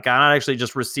forwarding, like not actually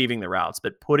just receiving the routes,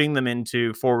 but putting them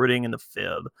into forwarding in the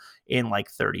fib in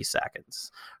like 30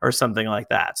 seconds or something like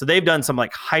that. So they've done some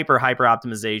like hyper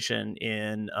optimization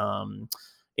in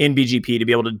BGP to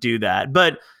be able to do that.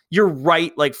 But you're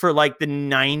right, like for like the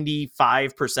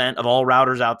 95% of all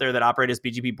routers out there that operate as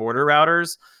BGP border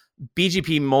routers,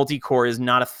 BGP multi-core is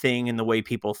not a thing in the way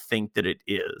people think that it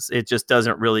is. It just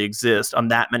doesn't really exist on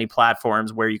that many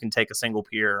platforms where you can take a single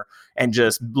peer and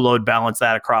just load balance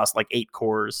that across like 8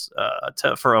 cores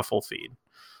for a full feed.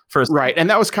 Right. And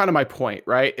that was kind of my point,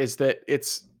 right? Is that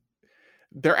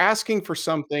they're asking for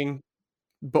something,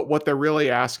 but what they're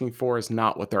really asking for is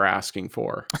not what they're asking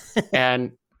for.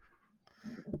 And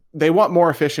they want more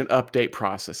efficient update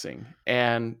processing.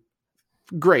 And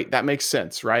great, that makes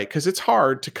sense, right? Because it's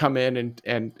hard to come in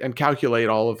and calculate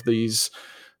all of these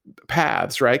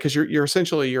paths, right? Because you're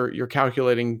essentially you're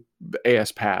calculating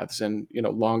AS paths and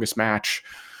longest match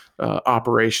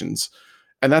operations,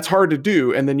 and that's hard to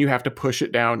do. And then you have to push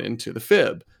it down into the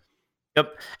fib.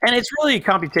 Yep. And it's really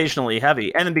computationally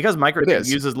heavy. And then because Microtik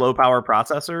uses low power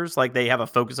processors, like they have a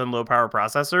focus on low power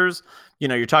processors,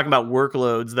 you're talking about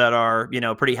workloads that are,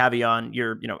 pretty heavy on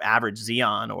your, average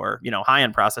Xeon or, high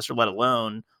end processor, let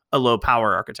alone a low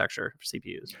power architecture for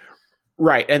CPUs.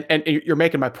 Right. And you're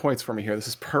making my points for me here. This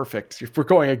is perfect. We're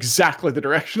going exactly the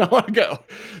direction I want to go.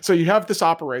 So you have this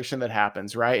operation that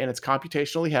happens, right? And it's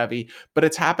computationally heavy, but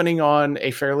it's happening on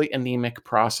a fairly anemic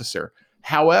processor.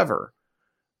 However,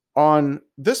 on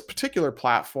this particular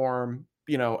platform,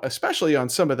 especially on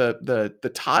some of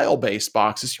the tile-based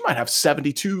boxes, you might have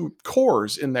 72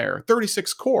 cores in there,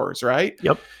 36 cores, right?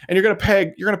 Yep. And you're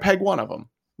gonna peg one of them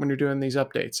when you're doing these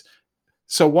updates.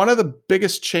 So one of the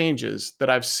biggest changes that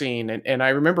I've seen, and I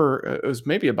remember it was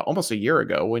maybe about almost a year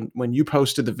ago when you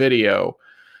posted the video.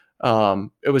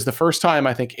 It was the first time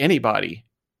I think anybody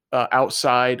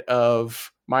outside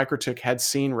of Microtik had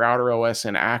seen RouterOS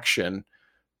in action,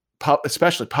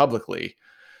 especially publicly.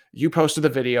 You posted the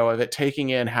video of it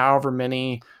taking in however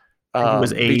many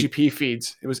BGP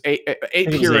feeds. It was eight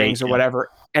peerings or whatever,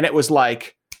 and it was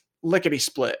like lickety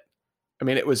split. I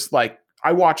mean, it was like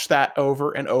I watched that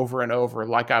over and over and over,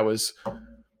 like I was,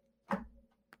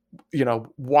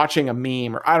 watching a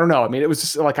meme, or I don't know. I mean, it was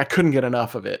just like I couldn't get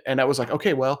enough of it, and I was like,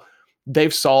 okay, well,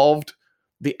 they've solved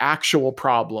the actual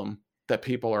problem that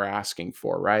people are asking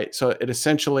for, right? So it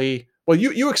essentially. Well,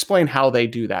 you explain how they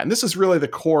do that. And this is really the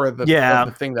core of the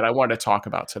thing that I wanted to talk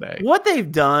about today. What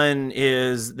they've done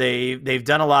is they've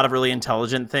done a lot of really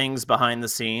intelligent things behind the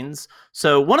scenes.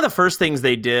 So one of the first things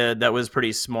they did that was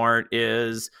pretty smart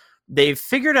is they've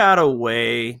figured out a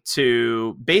way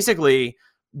to basically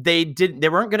they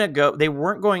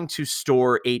weren't going to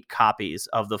store 8 copies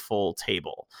of the full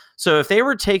table. So if they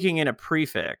were taking in a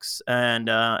prefix and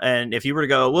if you were to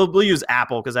go, we'll use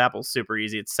Apple because Apple's super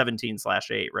easy. It's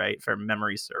 17/8, right? For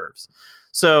memory serves.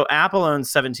 So Apple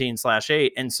owns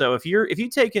 17/8. And so if you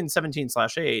take in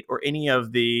 17/8 or any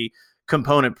of the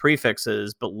component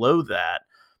prefixes below that,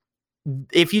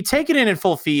 if you take it in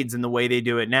full feeds in the way they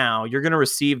do it now, you're going to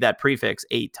receive that prefix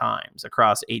 8 times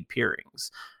across 8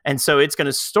 peerings. And so it's going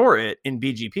to store it in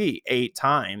BGP 8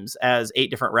 times as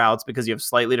 8 different routes because you have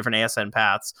slightly different ASN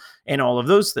paths and all of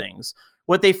those things.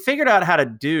 What they figured out how to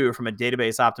do from a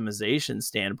database optimization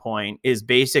standpoint is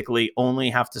basically only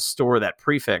have to store that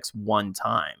prefix 1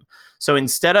 time. So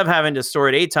instead of having to store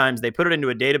it 8 times, they put it into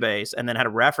a database and then had a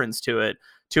reference to it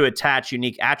to attach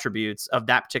unique attributes of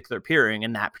that particular peering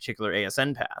and that particular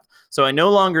ASN path. So I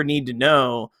no longer need to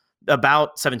know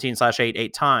about 17/8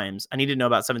 8 times. I need to know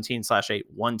about 17/8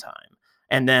 1 time.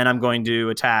 And then I'm going to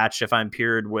attach, if I'm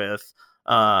peered with,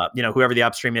 whoever the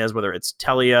upstream is, whether it's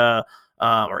Telia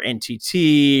or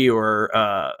NTT or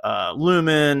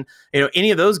Lumen,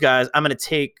 any of those guys, I'm going to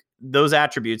take those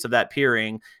attributes of that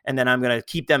peering, and then I'm going to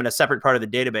keep them in a separate part of the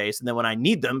database. And then when I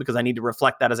need them, because I need to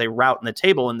reflect that as a route in the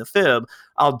table in the fib,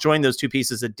 I'll join those 2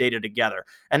 pieces of data together.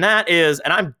 And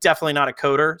I'm definitely not a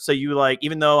coder. So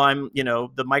even though I'm,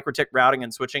 the Microtik routing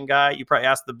and switching guy, you probably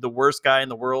asked the worst guy in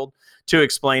the world to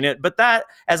explain it. But that,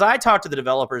 as I talked to the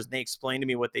developers and they explained to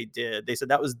me what they did, they said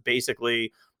that was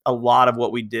basically a lot of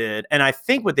what we did. And I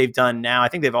think what they've done now, I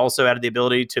think they've also added the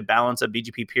ability to balance a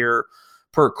BGP peer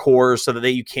per core so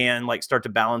that you can start to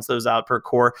balance those out per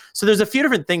core. So there's a few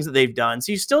different things that they've done.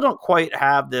 So you still don't quite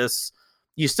have this.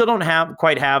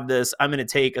 I'm going to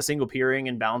take a single peering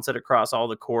and balance it across all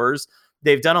the cores.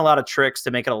 They've done a lot of tricks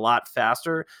to make it a lot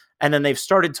faster. And then they've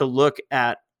started to look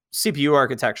at CPU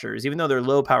architectures, even though they're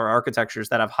low power architectures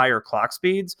that have higher clock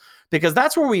speeds, because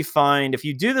that's where we find if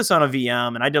you do this on a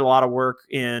VM, and I did a lot of work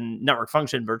in network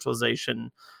function virtualization,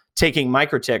 taking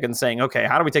Microtik and saying, okay,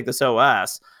 how do we take this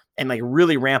OS and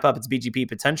really ramp up its BGP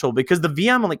potential, because the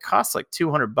VM only costs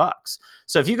 $200.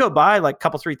 So if you go buy a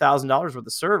couple $3,000 worth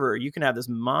of server, you can have this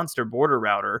monster border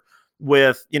router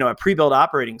with, a pre-built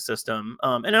operating system.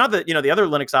 And the other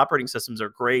Linux operating systems are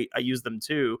great. I use them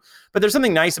too, but there's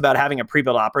something nice about having a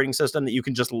pre-built operating system that you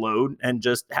can just load and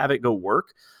just have it go work.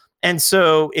 And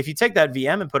so if you take that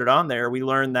VM and put it on there, we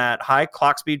learned that high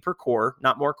clock speed per core,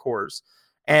 not more cores,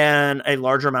 and a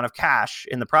larger amount of cache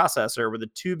in the processor were the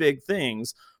 2 big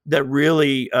things that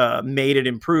really made it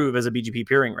improve as a BGP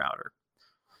peering router.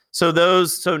 So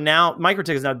now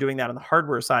Microtik is now doing that on the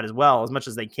hardware side as well, as much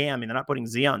as they can. I mean, they're not putting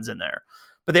Xeons in there,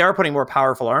 but they are putting more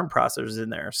powerful ARM processors in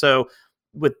there. So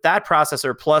with that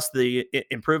processor plus the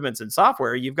improvements in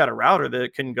software, you've got a router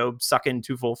that can go suck in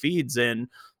 2 full feeds in,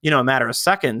 a matter of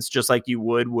seconds, just like you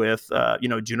would with,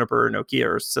 Juniper, or Nokia,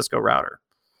 or Cisco router.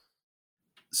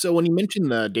 So when you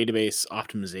mentioned the database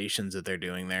optimizations that they're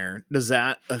doing there, does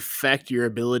that affect your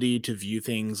ability to view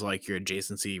things like your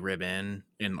adjacency ribbon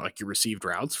and like your received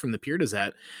routes from the peer? Does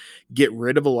that get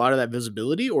rid of a lot of that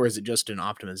visibility, or is it just an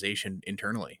optimization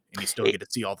internally and you still get to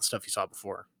see all the stuff you saw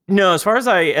before? No, as far as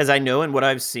I know and what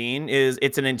I've seen is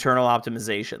it's an internal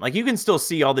optimization. Like you can still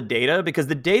see all the data because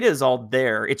the data is all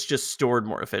there. It's just stored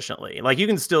more efficiently. Like you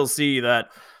can still see that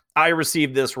I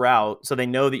received this route, so they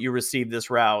know that you received this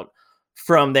route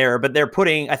from there. But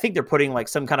I think they're putting like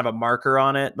some kind of a marker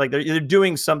on it. Like they're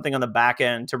doing something on the back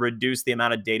end to reduce the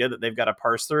amount of data that they've got to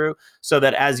parse through, so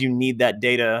that as you need that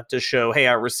data to show, hey,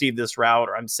 I received this route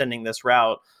or I'm sending this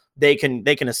route, they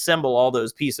can assemble all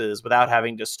those pieces without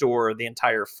having to store the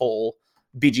entire full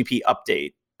BGP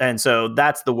update. And so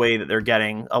that's the way that they're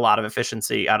getting a lot of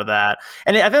efficiency out of that.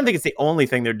 And I don't think it's the only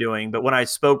thing they're doing, but when I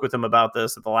spoke with them about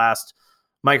this at the last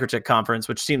Microtik conference,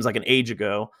 which seems like an age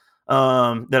ago,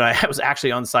 that I was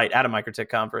actually on site at a Microtik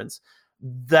conference,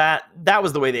 that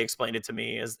was the way they explained it to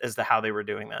me as to how they were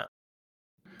doing that.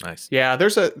 Nice. Yeah,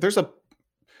 this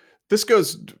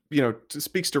goes,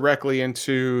 speaks directly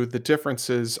into the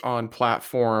differences on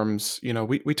platforms.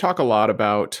 We talk a lot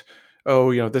about,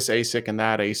 this ASIC and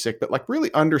that ASIC, but like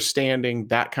really understanding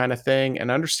that kind of thing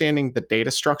and understanding the data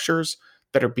structures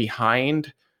that are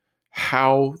behind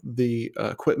how the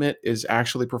equipment is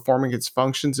actually performing its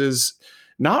functions is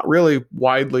not really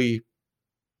widely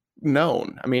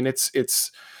known. I mean, it's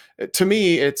to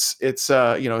me, it's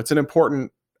an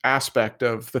important aspect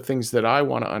of the things that I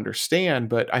want to understand.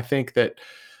 But I think that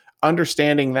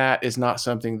understanding that is not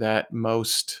something that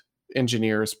most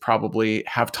engineers probably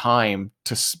have time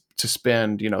to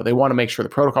spend. They want to make sure the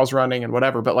protocol's running and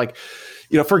whatever. But like,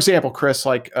 for example, Chris,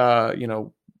 like,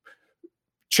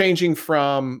 changing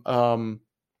from a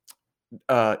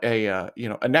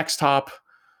Nextop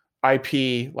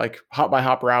IP, like hop by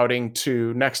hop routing,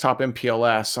 to Nextop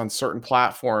MPLS on certain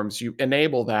platforms, you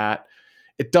enable that.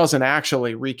 It doesn't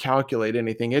actually recalculate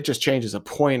anything. It just changes a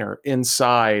pointer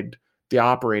inside the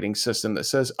operating system that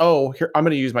says, oh, here, I'm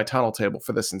going to use my tunnel table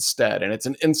for this instead. And it's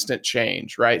an instant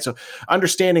change, right? So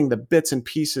understanding the bits and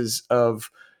pieces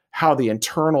of how the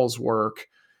internals work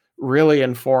really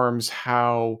informs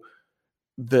how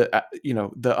the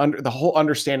whole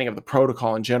understanding of the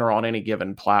protocol in general on any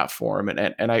given platform.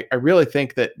 And I really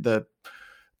think that the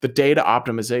data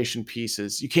optimization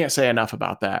pieces, you can't say enough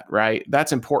about that, right?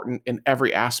 That's important in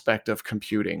every aspect of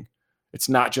computing. It's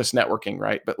not just networking,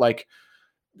 right? But like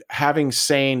having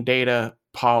sane data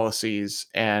policies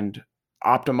and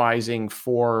optimizing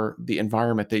for the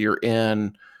environment that you're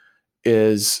in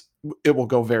it will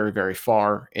go very, very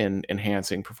far in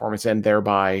enhancing performance and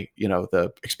thereby,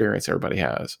 the experience everybody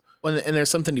has. Well, and there's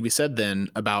something to be said then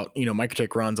about,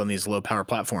 Microtik runs on these low power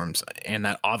platforms, and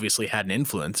that obviously had an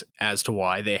influence as to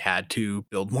why they had to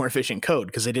build more efficient code,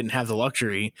 because they didn't have the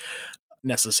luxury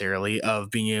necessarily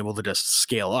of being able to just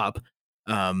scale up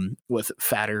with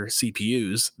fatter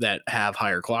CPUs that have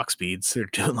higher clock speeds. They're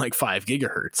doing like 5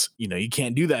 gigahertz. You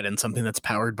can't do that in something that's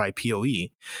powered by PoE.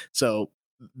 So,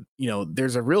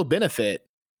 there's a real benefit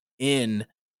in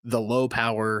the low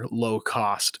power, low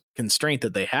cost constraint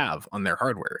that they have on their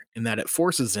hardware, in that it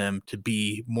forces them to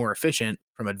be more efficient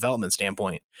from a development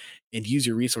standpoint and use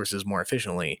your resources more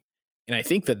efficiently. And I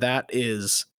think that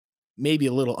is maybe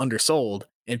a little undersold,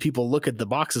 and people look at the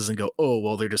boxes and go, oh,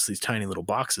 well, they're just these tiny little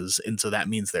boxes, and so that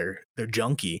means they're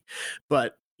junky.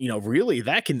 But really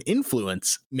that can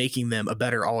influence making them a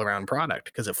better all-around product,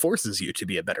 because it forces you to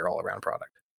be a better all-around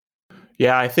product.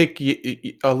 Yeah, I think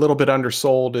a little bit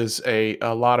undersold is a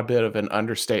lot of bit of an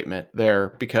understatement there,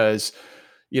 because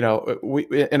we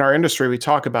in our industry we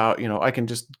talk about, I can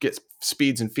just get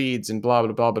speeds and feeds and blah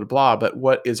blah blah blah blah, but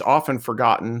what is often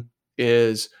forgotten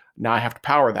is now I have to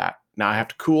power that, now I have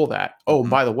to cool that. Oh,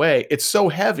 by the way, it's so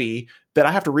heavy that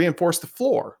I have to reinforce the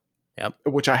floor. Yep.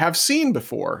 Which I have seen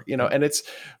before, and it's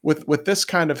with this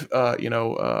kind of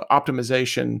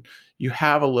optimization, you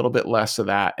have a little bit less of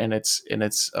that, and it's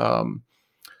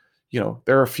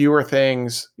there are fewer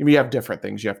things. You have different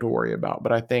things you have to worry about,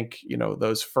 but I think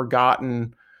those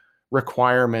forgotten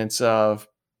requirements of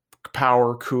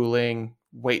power, cooling,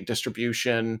 weight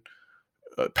distribution.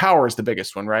 Power is the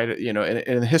biggest one, right? In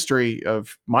the history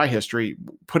of my history,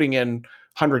 putting in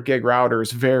 100 gig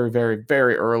routers very, very,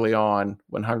 very early on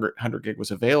when 100 gig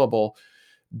was available,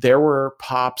 there were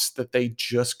POPs that they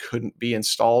just couldn't be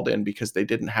installed in because they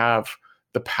didn't have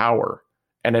the power.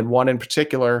 And in one in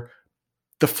particular,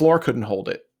 the floor couldn't hold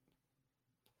it.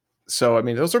 So I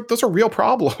mean, those are real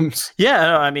problems. Yeah,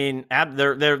 no, I mean,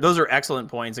 those are excellent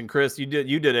points. And Chris, you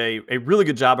did a really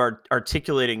good job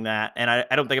articulating that. And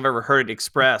I don't think I've ever heard it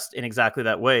expressed in exactly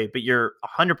that way. But you're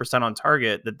 100% on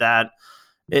target. That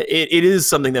it is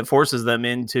something that forces them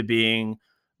into being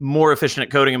more efficient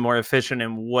at coding and more efficient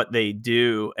in what they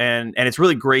do. And it's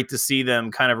really great to see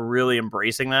them kind of really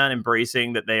embracing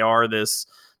that they are this,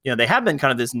 they have been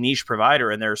kind of this niche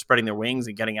provider, and they're spreading their wings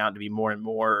and getting out to be more and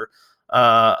more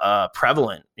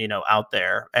prevalent, out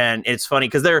there. And it's funny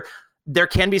because there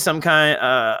can be some kind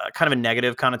of a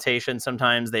negative connotation.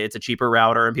 Sometimes it's a cheaper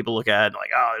router, and people look at it like,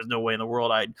 oh, there's no way in the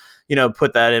world I'd,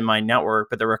 put that in my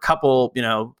network. But there were a couple,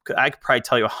 I could probably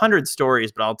tell you 100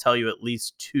 stories, but I'll tell you at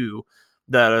least 2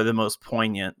 that are the most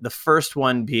poignant. The first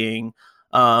one being,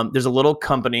 there's a little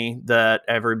company that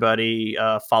everybody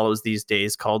follows these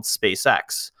days called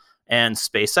SpaceX. And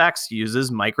SpaceX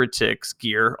uses MikroTik's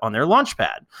gear on their launch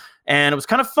pad. And it was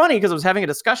kind of funny because I was having a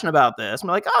discussion about this. I'm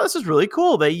like, oh, this is really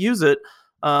cool. They use it,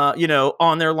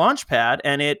 on their launch pad,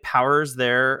 and it powers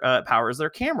their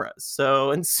cameras.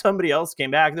 So, and somebody else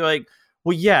came back. They're like,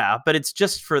 well, yeah, but it's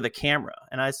just for the camera.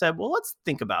 And I said, well, let's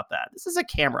think about that. This is a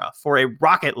camera for a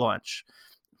rocket launch,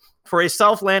 for a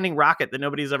self-landing rocket that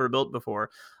nobody's ever built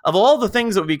before. Of all the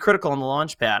things that would be critical on the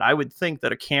launch pad, I would think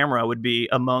that a camera would be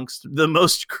amongst the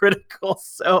most critical.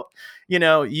 So,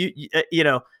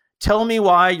 tell me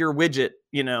why your widget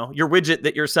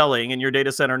that you're selling in your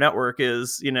data center network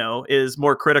is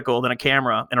more critical than a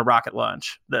camera in a rocket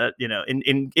launch that,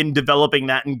 in developing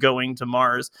that and going to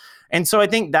Mars. And so I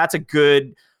think that's a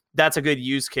good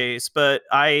use case. But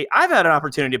I've had an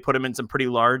opportunity to put them in some pretty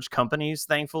large companies,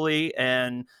 thankfully.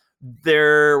 And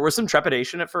there was some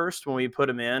trepidation at first when we put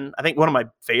them in. I think one of my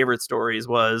favorite stories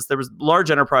was there was a large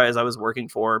enterprise I was working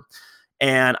for,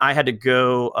 and I had to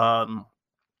go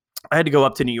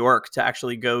up to New York to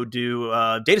actually go do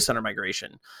data center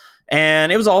migration.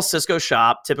 And it was all Cisco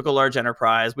shop, typical large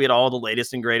enterprise. We had all the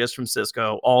latest and greatest from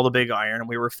Cisco, all the big iron, and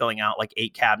we were filling out like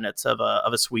 8 cabinets of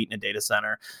a suite in a data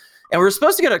center. And we were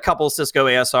supposed to get a couple Cisco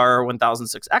ASR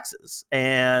 1006Xs,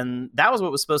 and that was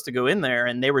what was supposed to go in there,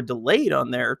 and they were delayed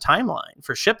on their timeline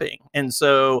for shipping. And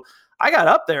so I got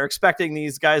up there expecting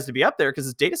these guys to be up there because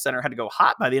this data center had to go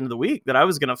hot by the end of the week that I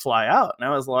was going to fly out. And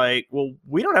I was like, well,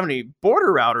 we don't have any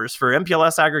border routers for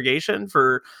MPLS aggregation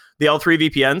for the L3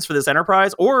 VPNs for this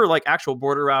enterprise, or like actual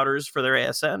border routers for their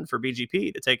ASN for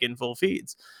BGP to take in full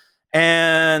feeds.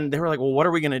 And they were like, well, what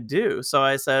are we going to do? So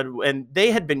I said, and they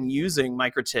had been using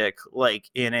MikroTik like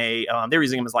in they were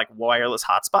using them as like wireless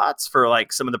hotspots for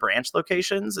like some of the branch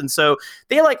locations. And so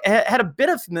they like had a bit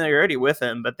of familiarity with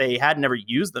them, but they had never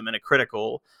used them in a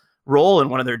critical role in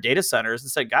one of their data centers,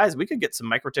 and said, guys, we could get some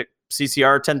MikroTik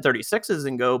CCR 1036s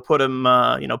and go put them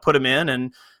in,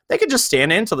 and they could just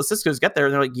stand in until the Ciscos get there.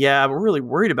 And they're like, yeah, we're really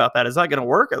worried about that. Is that going to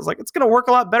work? I was like, it's going to work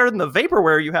a lot better than the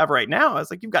vaporware you have right now. I was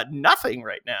like, you've got nothing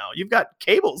right now. You've got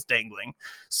cables dangling.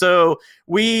 So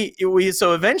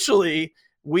eventually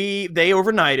they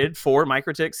overnighted 4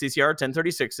 MikroTik CCR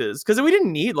 1036s because we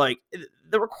didn't need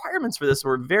the requirements for this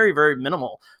were very, very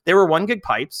minimal. They were 1 gig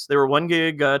pipes. They were 1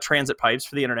 gig transit pipes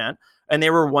for the internet. And they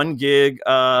were 1 gig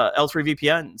L3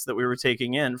 VPNs that we were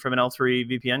taking in from an L3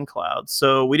 VPN cloud.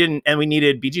 So we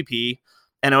needed BGP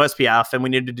and OSPF, and we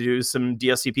needed to do some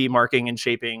DSCP marking and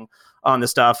shaping on the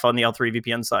stuff on the L3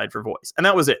 VPN side for voice. And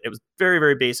that was it. It was very,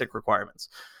 very basic requirements.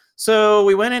 So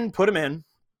we went in, put them in,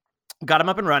 got them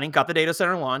up and running, got the data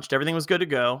center launched. Everything was good to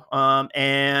go.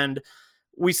 And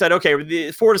we said,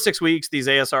 okay, 4 to 6 weeks, these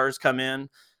ASRs come in.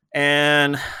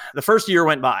 And the first year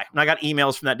went by, and I got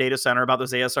emails from that data center about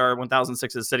those ASR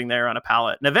 1006s sitting there on a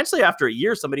pallet. And eventually, after a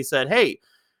year, somebody said, hey,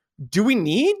 do we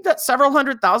need that several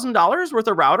 $100,000 worth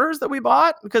of routers that we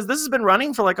bought? Because this has been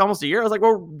running for like almost a year. I was like,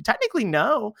 well, technically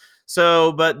no.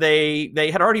 So, but they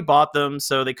had already bought them,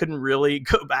 so they couldn't really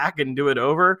go back and do it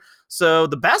over. So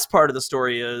the best part of the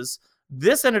story is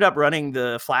this ended up running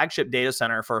the flagship data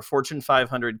center for a Fortune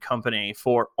 500 company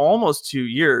for almost 2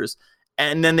 years.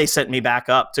 And then they sent me back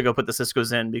up to go put the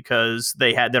Ciscos in because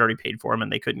they'd already paid for them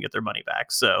and they couldn't get their money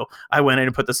back. So I went in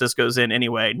and put the Ciscos in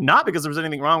anyway, not because there was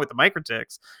anything wrong with the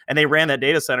MikroTiks, and they ran that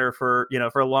data center for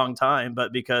a long time,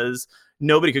 but because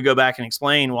nobody could go back and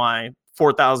explain why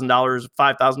 $4,000,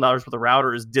 $5,000 worth of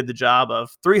routers did the job of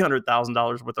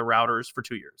 $300,000 worth of routers for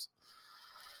 2 years.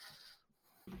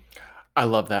 I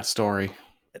love that story.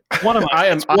 One of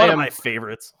my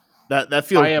favorites. That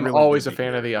feels. I am really always a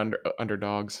fan of the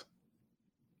underdogs.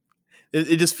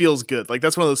 It just feels good. Like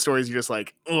that's one of those stories you're just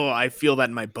like, oh, I feel that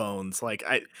in my bones. Like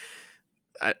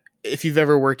if you've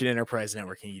ever worked in enterprise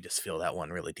networking, you just feel that one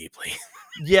really deeply.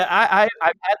 Yeah, I've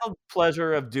had the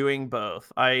pleasure of doing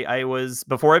both. I was,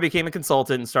 before I became a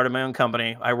consultant and started my own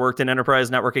company, I worked in enterprise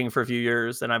networking for a few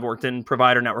years, and I've worked in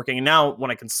provider networking. And now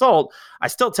when I consult, I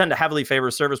still tend to heavily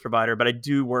favor service provider, but I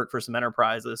do work for some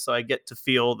enterprises, so I get to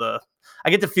feel the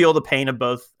pain of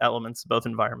both elements, both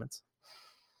environments.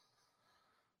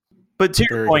 But to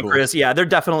your point, Chris, yeah, there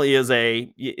definitely is I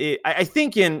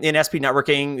think in SP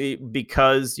networking,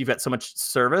 because you've got so much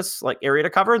service like area to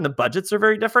cover and the budgets are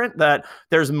very different, that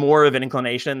there's more of an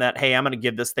inclination that, hey, I'm going to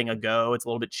give this thing a go. It's a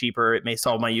little bit cheaper. It may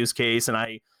solve my use case. And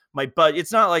but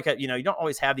it's not like, you don't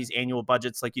always have these annual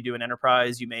budgets like you do in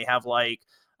enterprise. You may have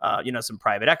some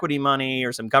private equity money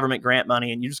or some government grant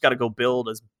money, and you just got to go build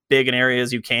as big an area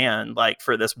as you can, like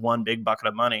for this one big bucket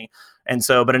of money. And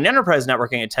so, but in enterprise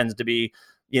networking, it tends to be,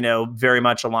 very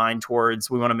much aligned towards,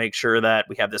 we want to make sure that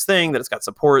we have this thing, that it's got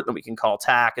support, that we can call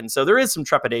TAC. And so there is some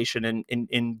trepidation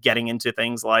in getting into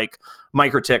things like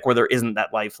MikroTik where there isn't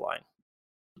that lifeline.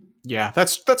 Yeah,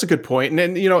 that's a good point.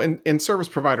 And in service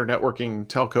provider networking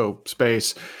telco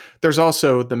space, there's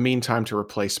also the mean time to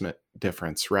replacement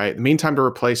difference, right? The mean time to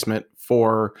replacement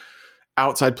for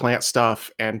outside plant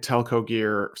stuff and telco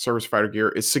gear, service provider gear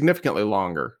is significantly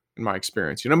longer in my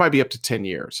experience. It might be up to 10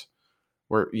 years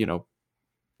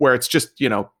where it's just,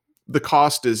 the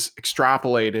cost is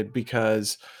extrapolated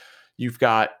because you've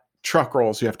got truck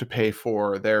rolls you have to pay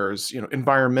for. There's,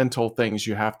 environmental things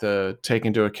you have to take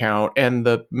into account. And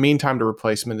the mean time to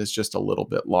replacement is just a little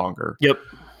bit longer. Yep.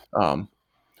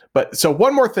 But so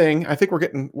one more thing, I think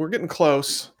we're getting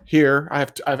close here.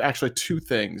 I've actually two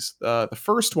things. The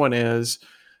first one is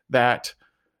that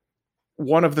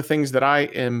one of the things that I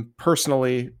am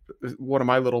personally, one of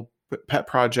my little pet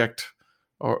project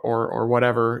or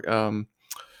whatever,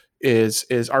 is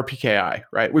RPKI,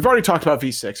 right? We've already talked about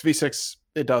V6. V6,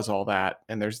 it does all that.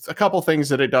 And there's a couple things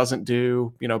that it doesn't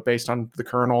do, based on the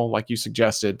kernel, like you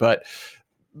suggested, but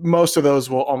most of those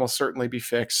will almost certainly be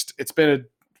fixed. It's been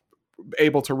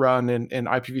able to run in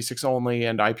IPv6 only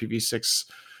and IPv6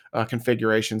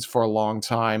 configurations for a long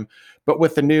time. But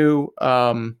with the new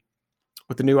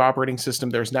operating system,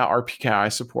 there's now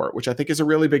RPKI support, which I think is a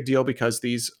really big deal because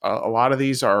a lot of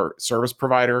these are service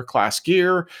provider class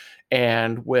gear.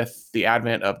 And with the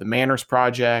advent of the Manners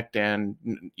project and,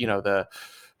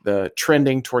 the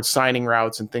trending towards signing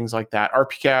routes and things like that,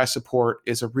 RPKI support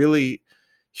is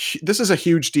this is a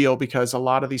huge deal because a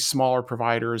lot of these smaller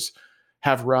providers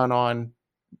have run on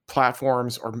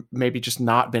platforms or maybe just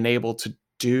not been able to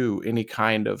do any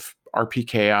kind of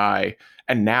RPKI.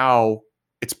 And now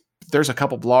there's a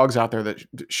couple blogs out there that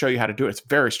show you how to do it. It's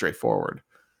very straightforward.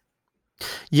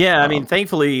 Yeah, I mean,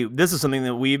 thankfully, this is something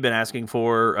that we've been asking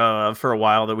for a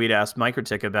while, that we'd asked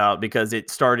MikroTik about, because it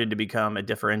started to become a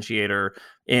differentiator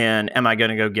in, am I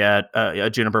going to go get a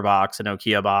Juniper box, a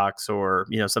Nokia box, or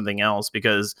something else,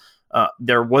 because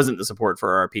there wasn't the support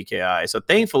for RPKI. So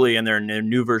thankfully, in their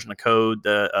new version of code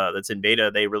that's in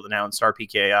beta, they announced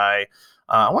RPKI.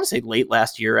 I want to say late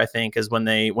last year, I think, is when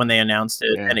they announced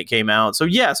it, and it came out. So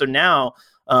so now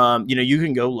you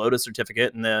can go load a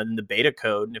certificate in the beta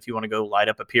code, and if you want to go light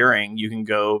up a peering, you can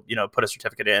go put a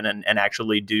certificate in and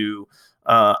actually do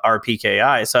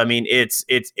RPKI. So I mean,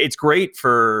 it's great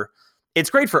for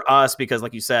us because,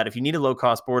 like you said, if you need a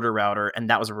low-cost border router and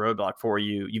that was a roadblock for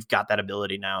you, you've got that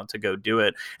ability now to go do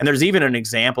it. And there's even an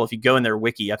example, if you go in their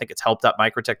wiki, I think it's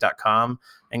help.mikrotik.com,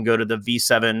 and go to the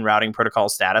V7 routing protocol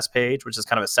status page, which is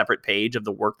kind of a separate page of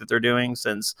the work that they're doing,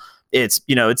 since it's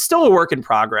still a work in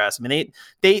progress. I mean,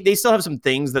 they still have some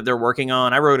things that they're working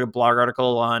on. I wrote a blog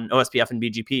article on OSPF and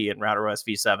BGP in RouterOS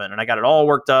V7, and I got it all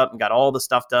worked up and got all the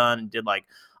stuff done, and did like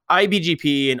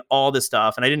iBGP and all this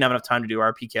stuff, and I didn't have enough time to do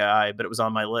RPKI, but it was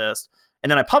on my list.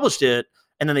 And then I published it,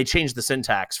 and then they changed the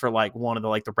syntax for like one of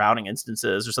the routing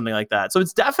instances or something like that. So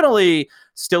it's definitely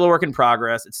still a work in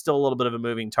progress. It's still a little bit of a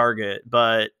moving target,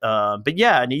 but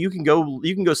yeah, and you can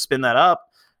go spin that up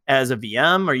as a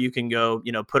VM, or you can go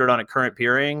put it on a current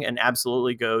peering and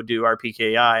absolutely go do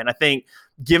RPKI. And I think,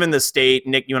 given the state,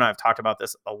 Nick, you and I have talked about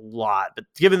this a lot, but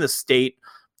given the state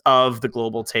of the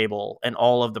global table and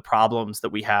all of the problems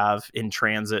that we have in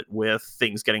transit with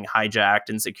things getting hijacked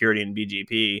and security and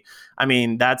BGP, I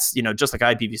mean, that's, just like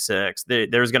IPv6,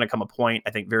 there's going to come a point,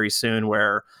 I think, very soon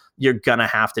where you're going to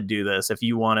have to do this. If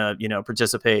you want to,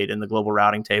 participate in the global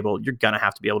routing table, you're going to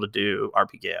have to be able to do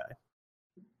RPKI.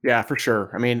 Yeah, for sure.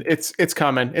 I mean, it's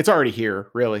coming. It's already here,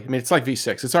 really. I mean, it's like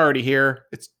V6. It's already here.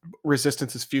 Its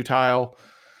resistance is futile.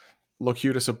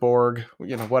 Locutus of Borg,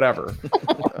 whatever.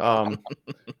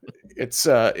 It's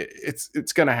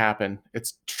going to happen.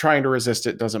 It's trying to resist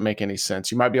it doesn't make any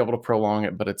sense. You might be able to prolong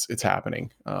it, but it's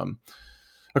happening.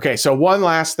 Okay, so one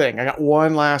last thing. I got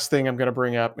one last thing I'm going to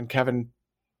bring up, and Kevin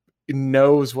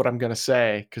knows what I'm going to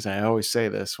say because I always say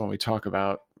this when we talk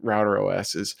about router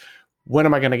OS is, when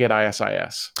am I going to get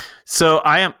ISIS? So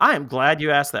I am glad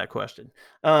you asked that question.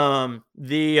 That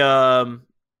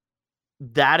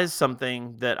is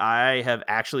something that I have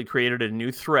actually created a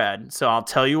new thread. So I'll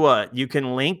tell you what, you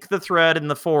can link the thread in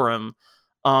the forum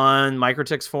on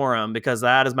MikroTik's forum, because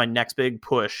that is my next big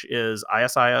push, is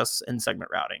ISIS and segment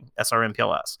routing,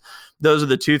 SRMPLS. Those are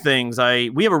the two things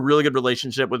we have a really good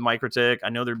relationship with MikroTik. I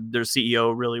know their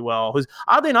CEO really well, who's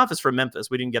oddly enough is from Memphis.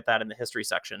 We didn't get that in the history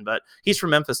section, but he's from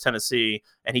Memphis, Tennessee,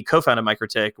 and he co-founded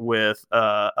MikroTik with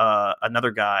another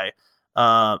guy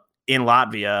in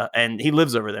Latvia, and he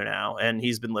lives over there now, and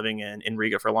he's been living in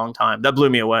Riga for a long time. That blew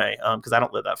me away because I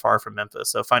don't live that far from Memphis.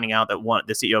 So finding out that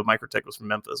the CEO of MikroTik was from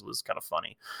Memphis was kind of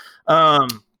funny. I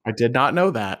did not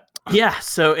know that. Yeah.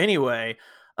 So anyway,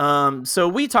 so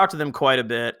we talked to them quite a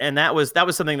bit, and that was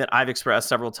something that I've expressed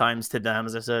several times to them.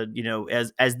 As I said,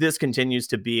 as this continues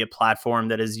to be a platform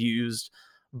that is used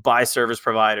by service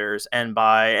providers and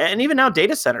even now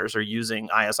data centers are using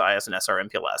ISIS and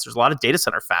SRMPLS. There's a lot of data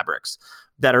center fabrics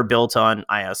that are built on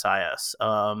ISIS.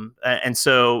 And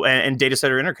data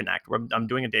center interconnect. I'm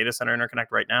doing a data center interconnect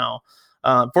right now.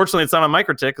 Fortunately, it's not on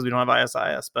MikroTik because we don't have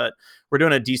ISIS, but we're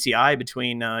doing a DCI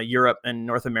between Europe and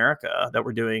North America that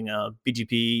we're doing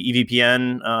BGP,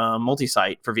 EVPN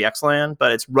multi-site for VXLAN,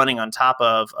 but it's running on top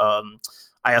of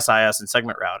ISIS and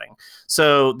segment routing.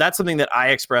 So that's something that I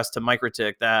expressed to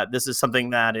MikroTik, that this is something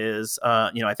that is,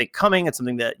 I think coming. It's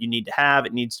something that you need to have.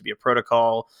 It needs to be a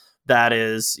protocol that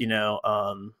is,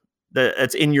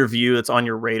 that's in your view, it's on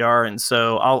your radar. And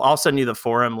so I'll send you the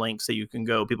forum link so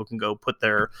people can go put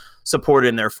their support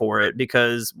in there for it.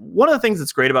 Because one of the things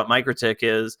that's great about MikroTik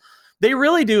is they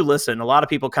really do listen. A lot of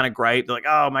people kind of gripe. They're like,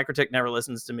 oh, MikroTik never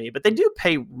listens to me. But they do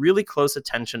pay really close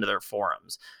attention to their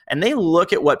forums. And they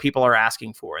look at what people are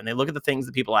asking for. And they look at the things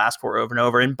that people ask for over and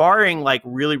over. And barring like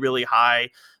really, really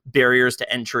high barriers to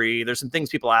entry, there's some things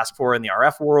people ask for in the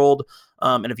RF world.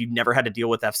 And if you've never had to deal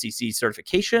with FCC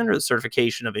certification or the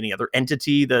certification of any other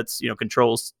entity that's,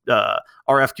 controls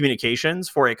RF communications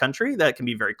for a country, that can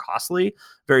be very costly,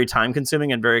 very time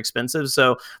consuming, and very expensive.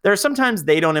 So there are sometimes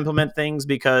they don't implement things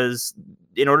because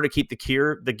in order to keep the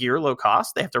gear low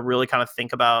cost, they have to really kind of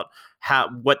think about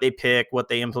what they pick, what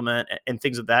they implement, and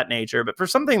things of that nature. But for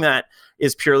something that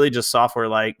is purely just software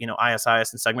like,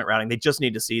 ISIS and segment routing, they just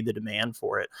need to see the demand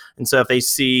for it. And so if they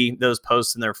see those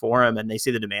posts in their forum and they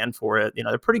see the demand for it,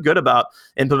 they're pretty good about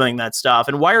implementing that stuff.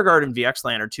 And WireGuard and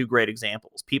VXLAN are two great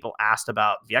examples. People asked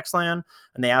about VXLAN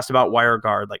and they asked about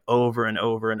WireGuard like over and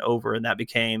over and over, and that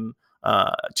became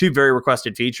two very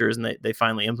requested features, and they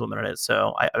finally implemented it.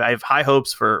 So I have high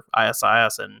hopes for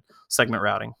ISIS and segment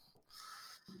routing.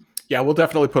 Yeah, we'll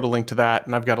definitely put a link to that,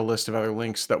 and I've got a list of other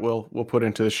links that we'll put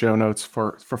into the show notes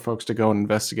for folks to go and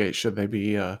investigate should they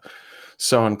be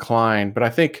so inclined. But I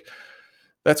think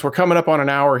we're coming up on an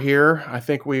hour here. I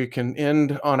think we can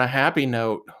end on a happy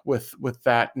note with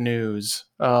that news.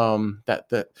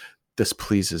 That this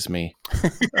pleases me.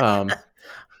 I'm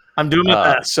doing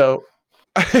my best. So,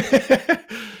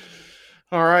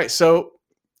 all right. So,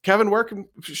 Kevin,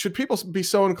 should people be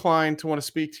so inclined to want to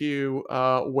speak to you?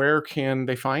 Where can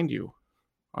they find you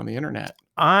on the internet?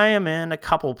 I am in a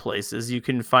couple places. You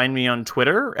can find me on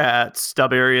Twitter at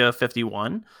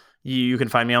stubarea51. You can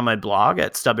find me on my blog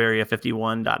at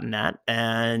stubarea51.net.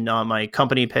 And on my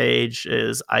company page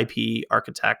is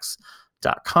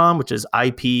iparchitects.com, which is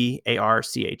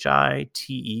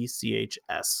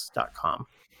IPARCHITECHS.com.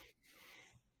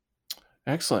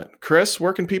 Excellent. Chris,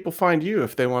 where can people find you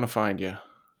if they want to find you?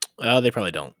 They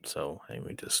probably don't. So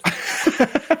anyway, just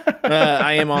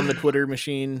I am on the Twitter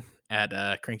machine at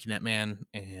CrankyNetMan,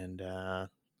 and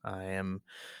I am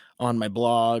on my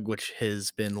blog, which has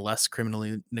been less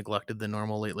criminally neglected than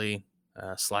normal lately,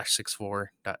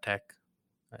 /64.tech.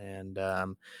 And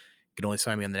you can always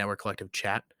find me on the Network Collective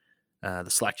chat, the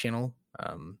Slack channel.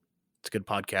 It's a good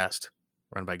podcast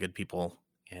run by good people,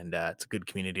 and it's a good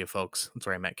community of folks. That's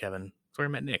where I met Kevin. That's where I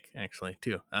met Nick, actually,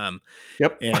 too.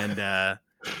 Yep. And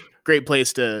great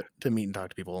place to meet and talk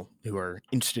to people who are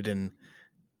interested in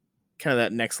kind of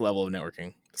that next level of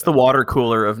networking. It's the water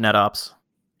cooler of NetOps.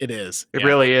 It is. It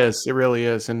really is. It really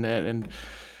is. And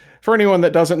for anyone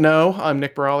that doesn't know, I'm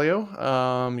Nick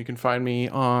Braulio. You can find me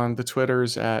on the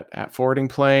Twitters at Forwarding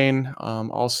Plane.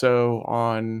 Also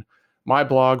on my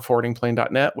blog,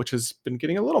 forwardingplane.net, which has been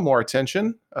getting a little more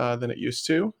attention than it used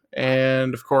to.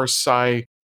 And of course, I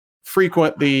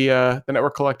frequent the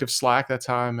Network Collective Slack. That's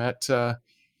how I met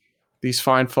these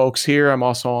fine folks here. I'm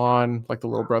also on like the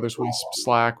Little Brothers Wisp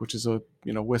Slack, which is a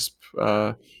Wisp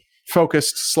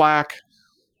focused Slack.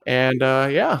 And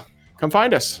yeah, come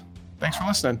find us. Thanks for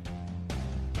listening.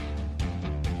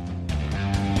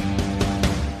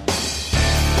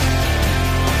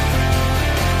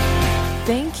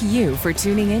 Thank you for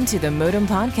tuning into the Modem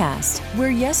Podcast,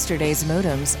 where yesterday's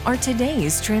modems are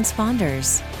today's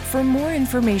transponders. For more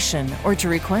information or to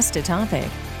request a topic,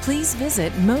 please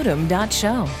visit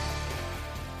modem.show.